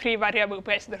that free variable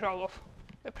plays the role of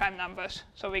the prime numbers.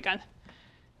 So we can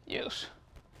use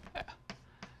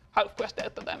half plus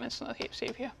delta dimensional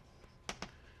sieve here.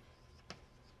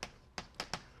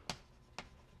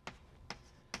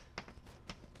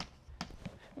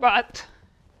 But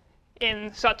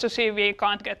in such a sieve, we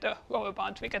can't get a lower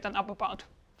bound. We get an upper bound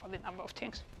for the number of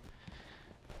things.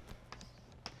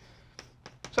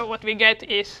 So what we get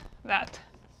is that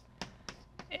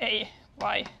a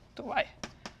y to y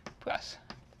plus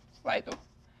y to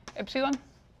epsilon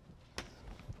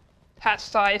has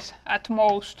size at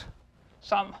most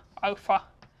some alpha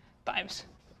times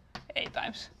a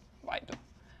times y to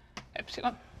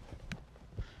epsilon.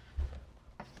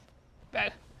 Well,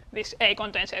 this a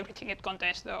contains everything. It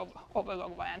contains the over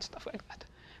log y and stuff like that.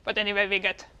 But anyway, we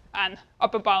get an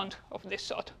upper bound of this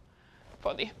sort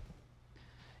for the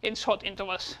in short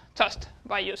intervals just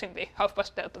by using the half plus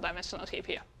delta dimensional sieve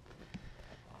here.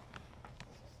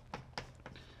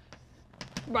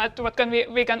 But what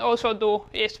we can also do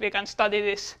is we can study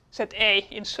this set A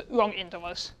in long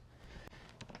intervals.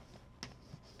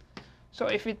 So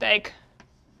if we take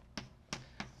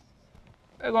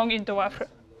a long interval,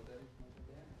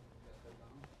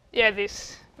 yeah,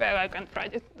 this, well, I can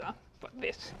write it down, but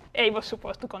this A was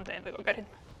supposed to contain the logarithm.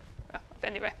 But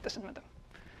anyway, doesn't matter.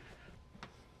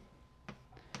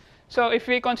 So if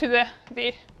we consider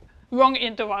the long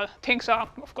interval, things are,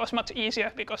 of course, much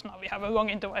easier because now we have a long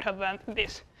interval rather than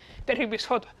this terribly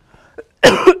short,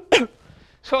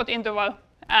 short interval.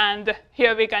 And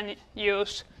here we can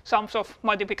use sums of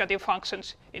multiplicative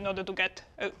functions in order to get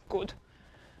a good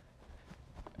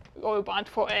lower bound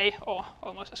for A, or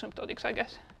almost asymptotics, I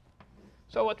guess.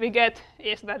 So what we get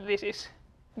is that this is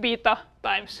beta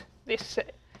times this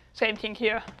same thing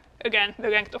here. Again, the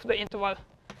length of the interval.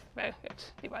 Well,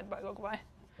 let's divide by log y,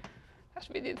 as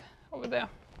we did over there.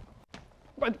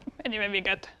 But anyway, we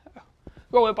get a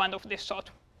lower bound of this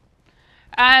sort.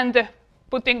 And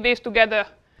putting these together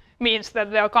means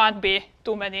that there can't be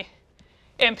too many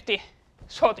empty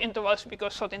short intervals,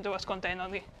 because short intervals contain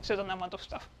only a certain amount of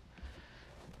stuff.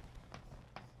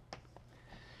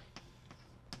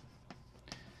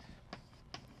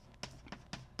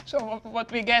 So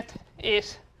what we get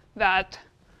is that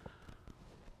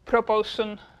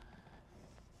proportion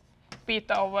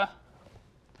beta over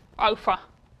alpha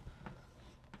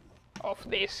of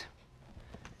these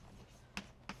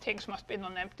things must be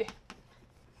non-empty.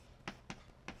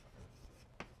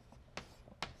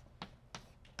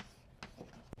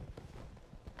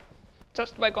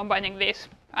 Just by combining these.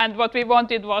 And what we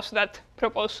wanted was that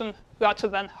proportion larger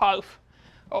than half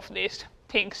of these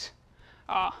things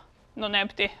are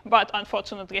non-empty, but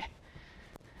unfortunately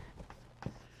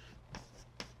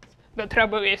the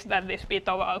trouble is that this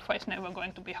beta over alpha is never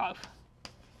going to be half.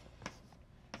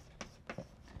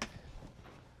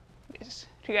 This is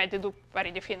related to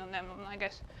very phenomenon, I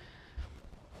guess.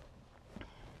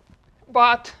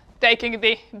 But taking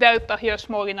the delta here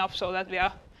small enough so that we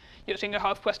are using a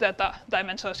half plus delta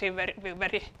dimensional sieve with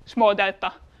very small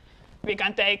delta, we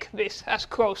can take this as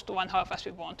close to 1/2 as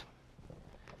we want.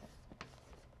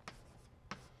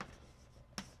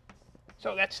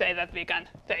 So let's say that we can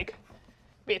take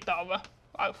beta over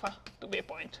alpha to be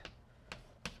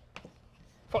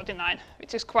 0.49,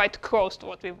 which is quite close to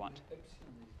what we want.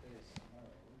 Epsilon is very small,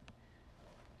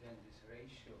 then this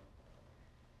ratio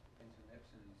depends on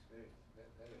epsilon is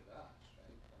very large,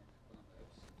 right? And one of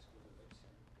epsilon is good of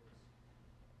epsilon.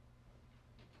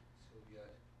 So we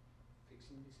are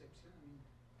fixing this epsilon?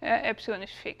 Epsilon is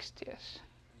fixed, yes.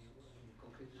 In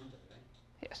concrete number, right?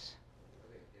 Yes.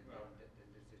 Okay, then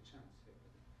there's a chance.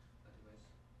 Otherwise,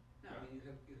 no, I mean you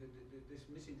have this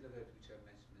missing level which I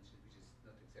mentioned, which is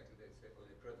not exactly the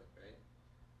only product, right?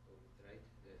 Right?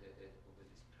 Over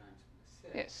these primes on the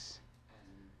set. Yes.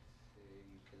 And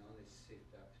you can only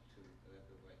shift up to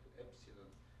level y to epsilon.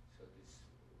 So this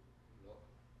log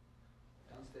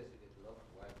downstairs you get log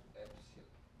y to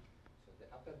epsilon. So the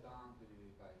upper bound will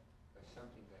be by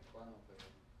something like 1 over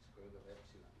square root of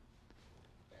epsilon.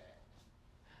 Bad.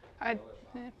 I, Lower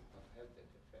bound not have that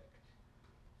effect.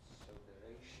 So the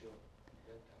ratio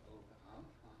delta over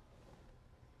alpha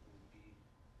will be.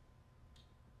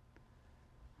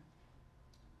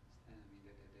 I mean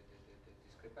the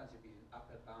discrepancy between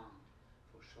upper bound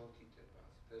for short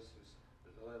intervals versus the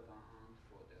lower bound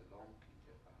for the long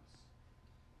intervals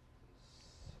is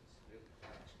really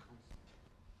large constant.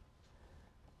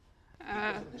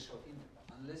 Because of the short interval.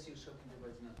 Unless your shock interval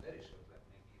is not very short, like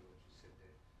maybe what you said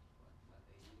there,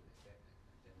 180 like that,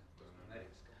 and then of course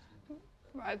numerics comes in.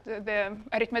 But the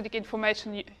arithmetic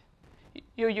information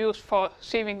you use for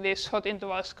sieving these hot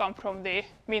intervals come from the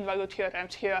mean value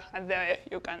theorems here, and there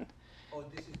you can. Oh,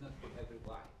 this is not for every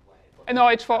y. No,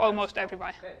 it's for almost every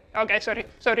y. Okay, sorry,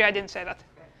 I didn't say that.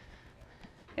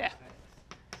 Yeah.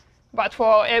 But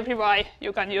for every y,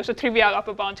 you can use a trivial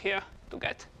upper bound here to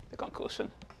get the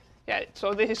conclusion. Yeah,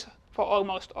 so this is for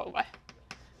almost all y.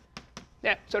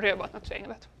 Yeah, sorry about not saying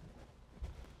that.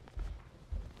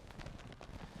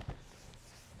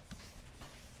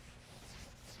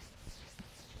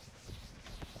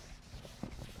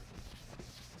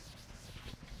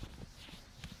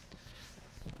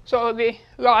 So the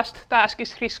last task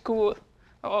is rescue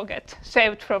or get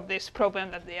saved from this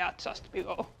problem that they are just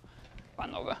below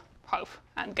 1/2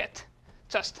 and get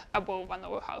just above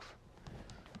 1/2.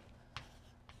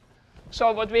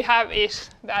 So what we have is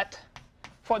that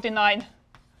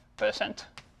 49%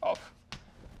 of,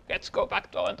 let's go back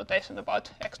to our notation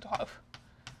about x².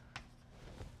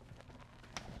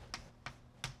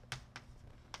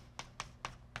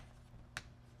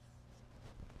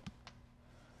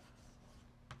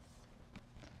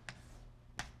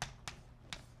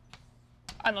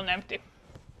 And on empty.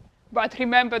 But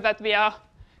remember that we are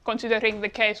considering the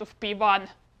case of P1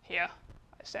 here.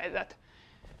 I say that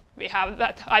we have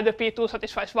that either P2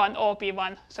 satisfies 1 or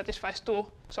P1 satisfies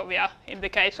 2. So we are in the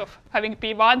case of having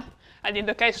P1. And in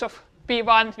the case of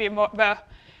P1, we were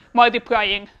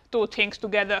multiplying two things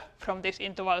together from this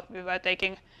interval. We were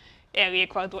taking L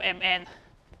equal to Mn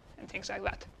and things like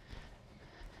that.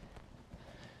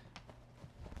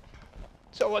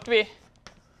 So what we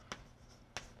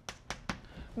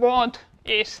want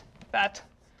is that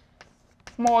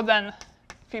more than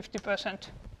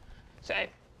 50%, say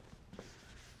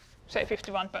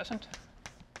 51%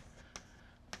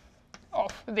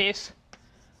 of these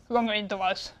longer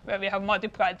intervals where we have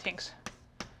multiplied things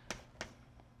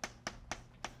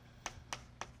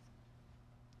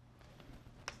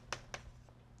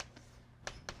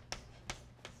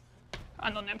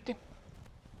are non-empty.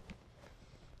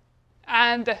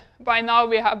 And by now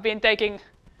we have been taking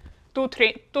two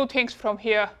things from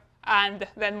here and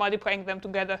then multiplying them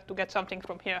together to get something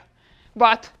from here.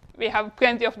 But we have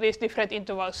plenty of these different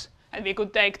intervals, and we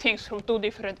could take things from two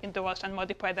different intervals and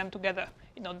multiply them together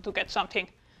in order to get something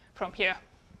from here.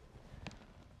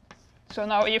 So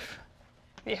now if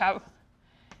we have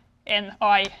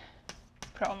ni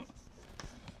from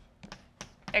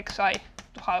xi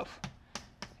to half,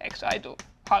 xi to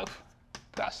half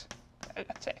plus,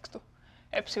 let's say x to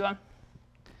epsilon,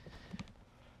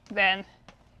 then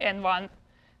n1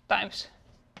 times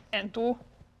n2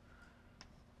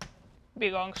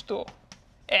 belongs to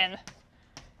n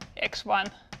x1,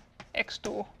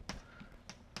 x2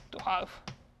 to half,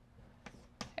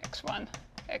 x1,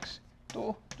 x2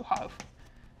 to half,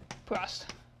 plus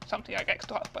something like x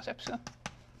to half plus epsilon.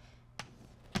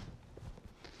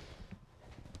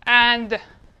 And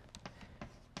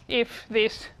if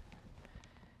this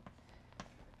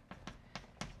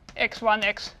x1,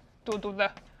 x2 to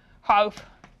the half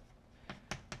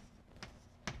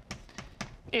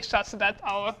is such that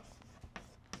our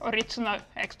original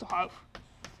x to half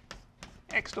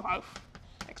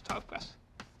plus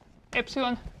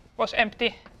epsilon was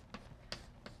empty,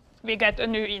 we get a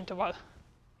new interval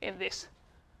in this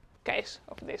case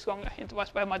of these longer intervals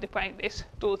by multiplying these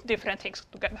two different things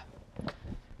together.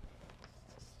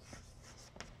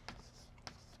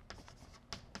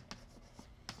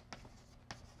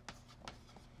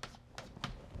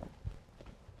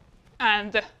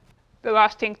 And the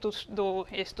last thing to do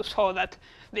is to show that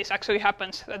this actually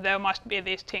happens, that there must be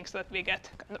these things that we get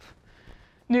kind of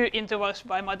new intervals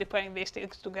by multiplying these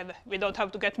things together. We don't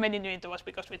have to get many new intervals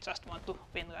because we just want to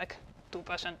win like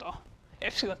 2% or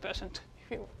epsilon%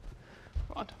 if you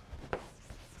want.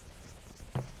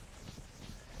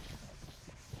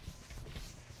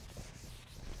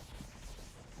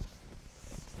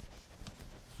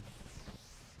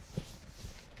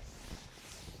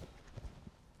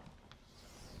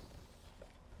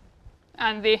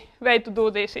 And the way to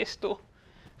do this is to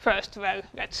first, well,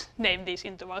 let's name these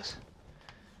intervals.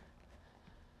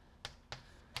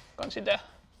 Consider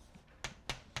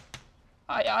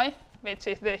II, which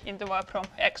is the interval from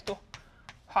x to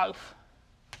half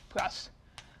plus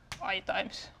I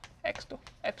times x to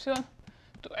epsilon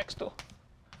to x to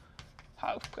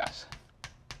half plus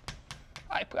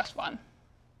I plus 1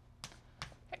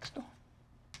 x to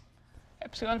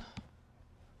epsilon,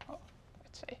 or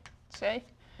let's say,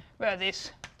 where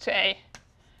this j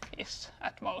is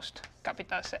at most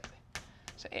capital say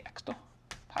x to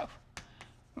half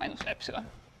minus epsilon.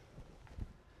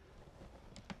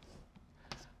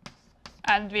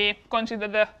 And we consider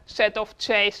the set of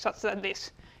J such that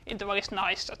this interval is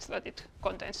nice, such that it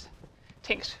contains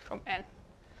things from n.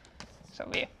 So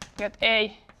we get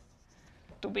A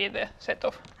to be the set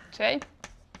of J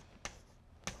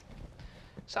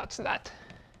such that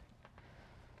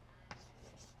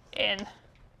n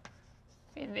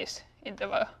in this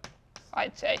interval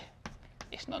ij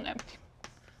is non-empty.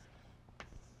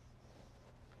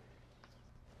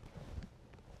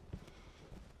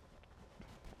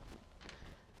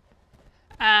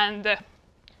 And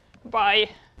by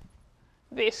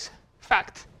this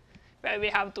fact, where we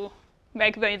have to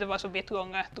make the intervals a bit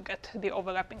longer to get the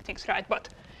overlapping things right, but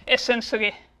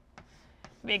essentially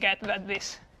we get that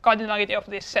this cardinality of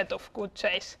this set of good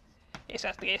J's is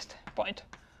at least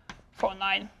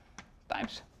 0.49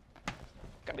 times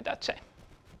capital J,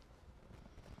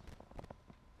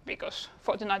 because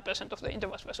 49% of the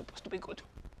intervals were supposed to be good.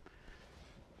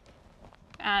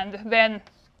 And then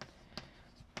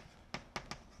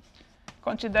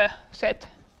consider set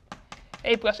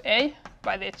A plus A.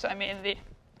 By this I mean the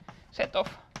set of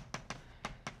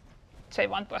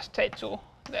J1 plus J2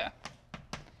 there.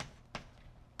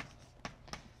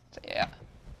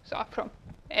 So from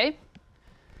A.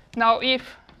 Now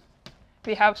if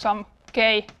we have some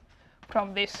k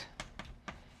from this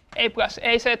A plus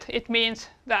A set, it means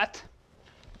that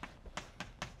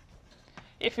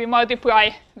if we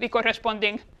multiply the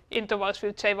corresponding intervals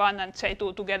with J1 and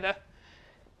J2 together,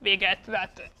 we get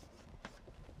that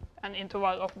an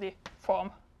interval of the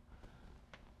form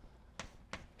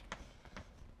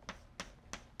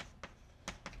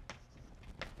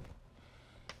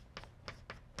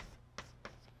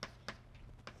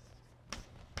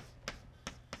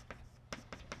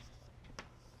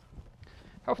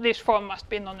of this form must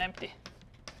be non-empty,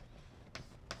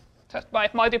 just by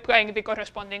multiplying the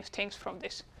corresponding things from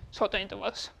these shorter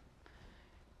intervals.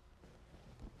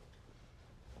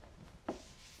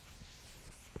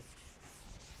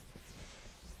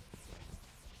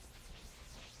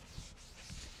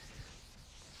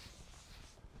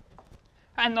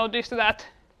 And notice that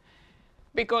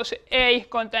because A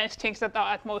contains things that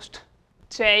are at most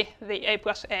J, the A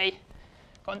plus A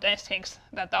contains things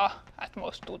that are at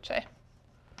most 2J.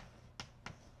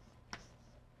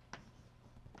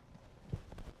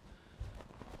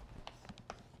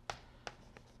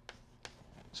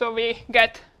 So we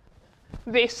get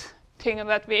this thing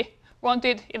that we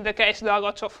wanted. In the case there are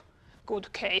lots of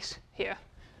good K's here.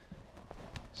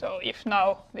 So if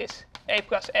now this A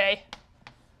plus A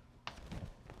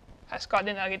has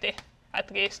cardinality at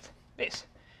least this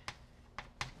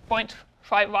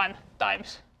 0.51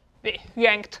 times the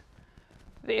length,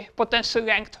 the potential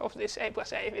length of this A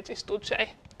plus A, which is 2J.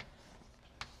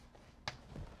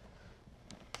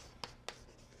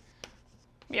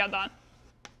 We are done.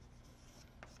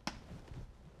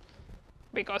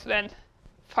 Because then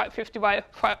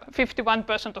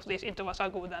 51% of these intervals are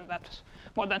good, and that's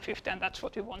more than 50, and that's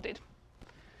what we wanted.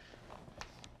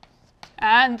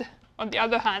 And on the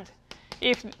other hand,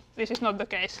 if this is not the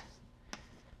case,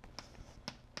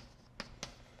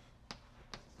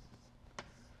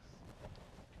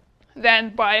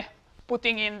 then by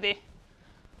putting in the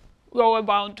lower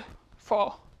bound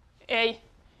for A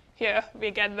here, we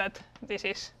get that this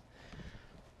is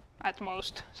at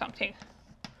most something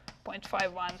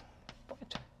 0.51,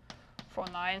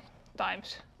 0.49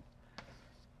 times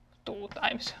 2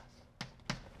 times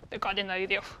the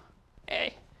cardinality of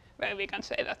A, where we can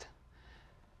say that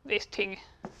this thing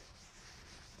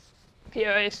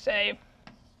here is, say,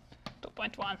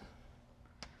 2.1,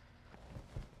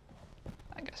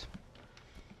 I guess.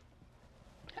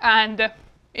 And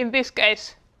in this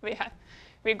case,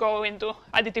 we go into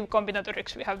additive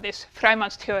combinatorics. We have this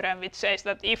Feynman's theorem, which says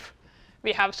that if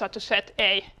we have such a set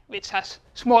A which has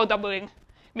small doubling,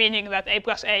 meaning that A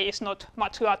plus A is not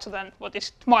much larger than what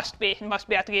it must be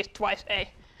at least twice A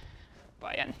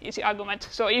by an easy argument.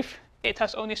 So if it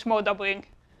has only small doubling,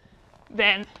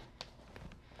 then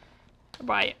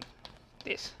by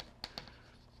this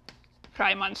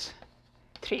Feynman's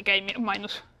 3k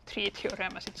minus 3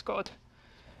 theorem, as it's called,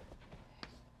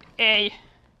 A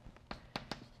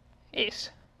is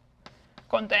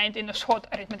contained in a short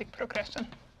arithmetic progression.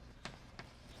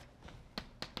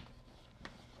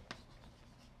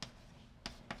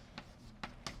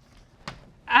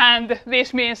 And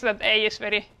this means that A is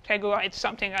very regular. It's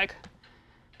something like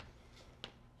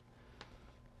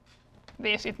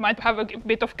this. It might have a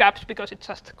bit of gaps because it's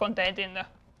just contained in the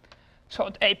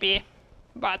short AP.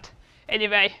 But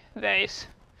anyway, there is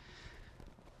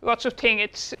lots of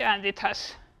things, and it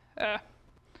has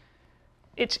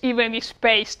it's evenly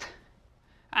spaced,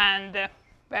 And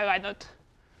well, I don't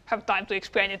have time to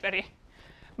explain it very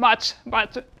much,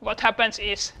 but what happens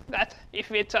is that if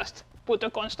we just put a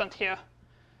constant here,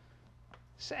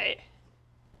 say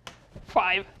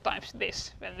 5 times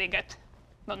this, when we get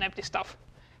non-empty stuff,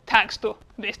 thanks to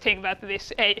this thing that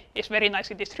this A is very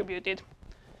nicely distributed.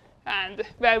 And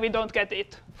well, we don't get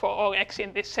it for all x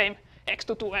in this same x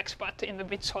to 2x, but in the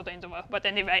bit shorter interval. But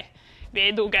anyway,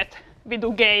 we do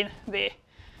gain the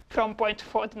from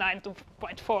 0.49 to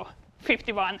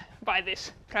 0.451 by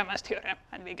this Kramer's theorem,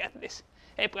 and we get this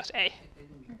A plus A. And then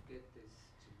we get this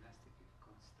gymnastic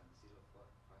constant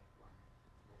 0.451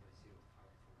 over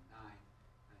 0.549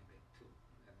 and by 2.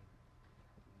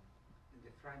 In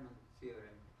the Feynman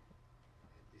theorem,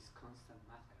 this constant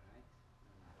matter,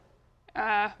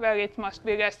 right? Well, it must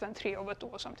be less than 3 over 2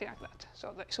 or something like that.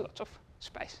 So there's lots of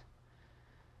space.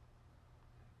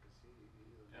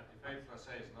 Yeah, if A plus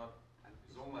A is not,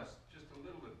 is almost just a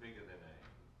little bit bigger than A,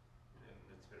 then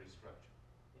it's very structured.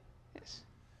 Yes.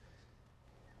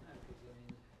 Because I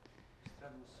mean, we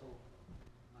struggle so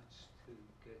much to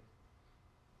get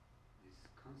these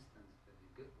constants for the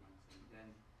good ones, and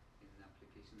then in the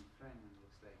application of Feynman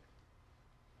looks like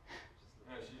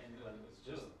No, it's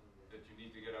just that you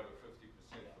need to get over 50%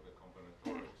 for the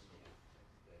combinatorics of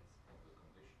the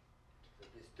condition. so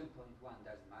this 2.1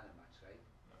 doesn't matter much,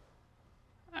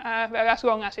 right? Well, as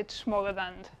long as it's smaller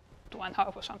than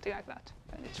 2.5 or something like that,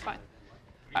 then it's fine.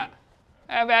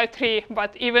 Well, 3,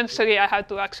 but even 3, I had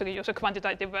to actually use a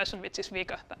quantitative version which is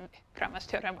weaker than the Kramer's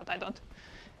theorem, but I don't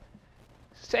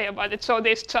say about it. So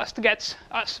this just gets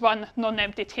us one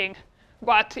non-empty thing.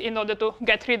 But in order to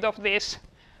get rid of this,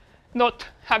 not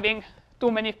having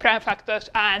too many prime factors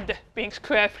and being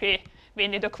square-free, we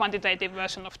need a quantitative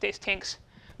version of these things.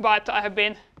 But I have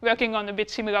been working on a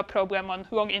bit similar problem on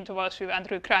long intervals with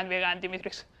Andrew Granville and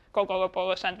Dimitris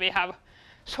Kokolopoulos, and we have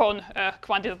shown a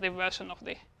quantitative version of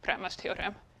the Kramer's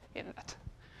theorem in that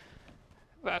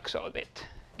work, so it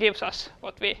gives us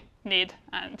what we need,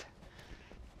 and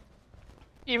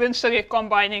eventually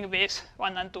combining these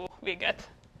 1 and 2, we get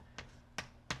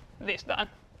this done.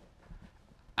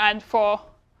 And for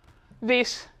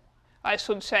this, I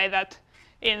should say that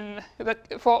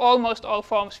for almost all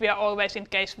forms, we are always in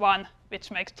case 1,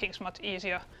 which makes things much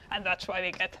easier, and that's why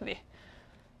we get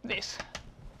this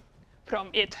from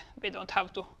it. We don't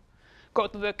have to go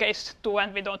to the case 2,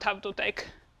 and we don't have to take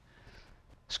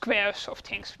squares of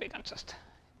things. We can just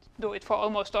do it for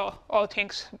almost all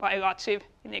things by large sieve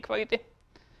inequality.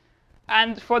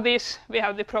 And for this, we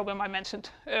have the problem I mentioned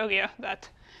earlier, that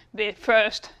the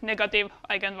first negative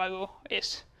eigenvalue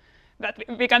is that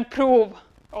we can prove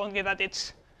only that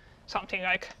it's something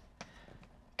like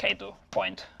k to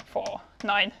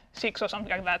 0.496 or something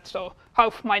like that. So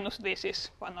half minus this is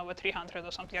 1 over 300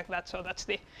 or something like that. So that's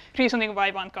the reasoning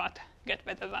why one can't get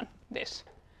better than this.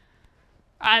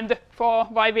 And for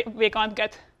why we can't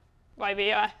get, why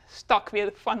we are stuck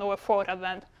with 1 over 4 rather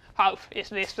than half is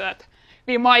this, that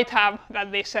we might have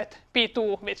that the set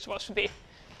P2, which was the,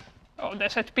 or the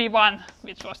set P1,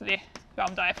 which was the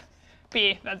lambda f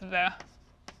P that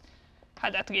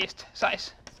had at least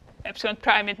size epsilon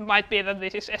prime. It might be that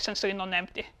this is essentially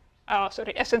non-empty,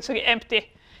 essentially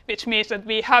empty, which means that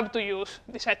we have to use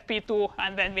the set P2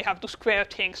 and then we have to square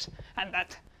things, and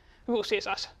that loses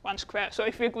us 1 square. So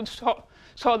if we could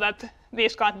show that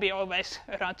these can't be always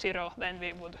around 0, then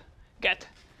we would get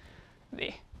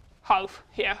the half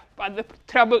here. But the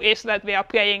trouble is that we are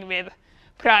playing with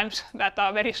primes that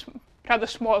are rather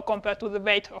small compared to the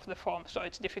weight of the form, so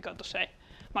it's difficult to say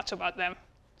much about them.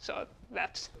 So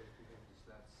that's. So if you have this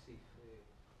large sieve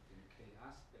in K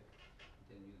aspect,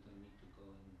 then you don't need to go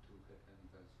into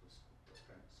Hecke for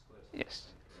squares.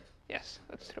 Yes. Yes,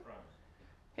 that's true.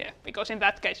 Yeah, because in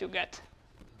that case you get.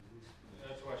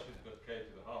 That's why I should have got k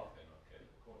to the half then, not k to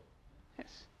the quarter.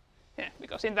 Yes. Yeah,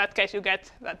 because in that case you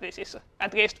get that this is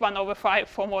at least 1 over 5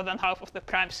 for more than half of the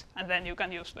primes, and then you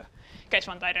can use the case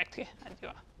 1 directly, and you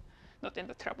are not in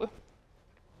the trouble.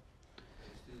 You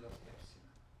still lost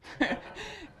epsilon.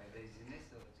 By laziness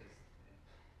or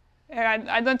just.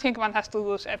 I don't think one has to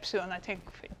lose epsilon. I think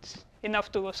it's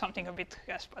enough to lose something a bit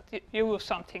less, but you lose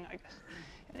something, I guess.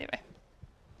 Anyway.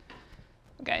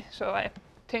 Okay, so I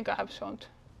think I have shown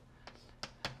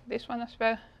this one as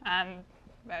well, and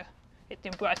well, it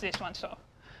implies this one. So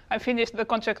I finished. The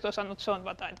conjectures are not shown,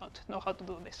 but I don't know how to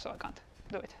do this, so I can't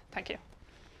do it. Thank you.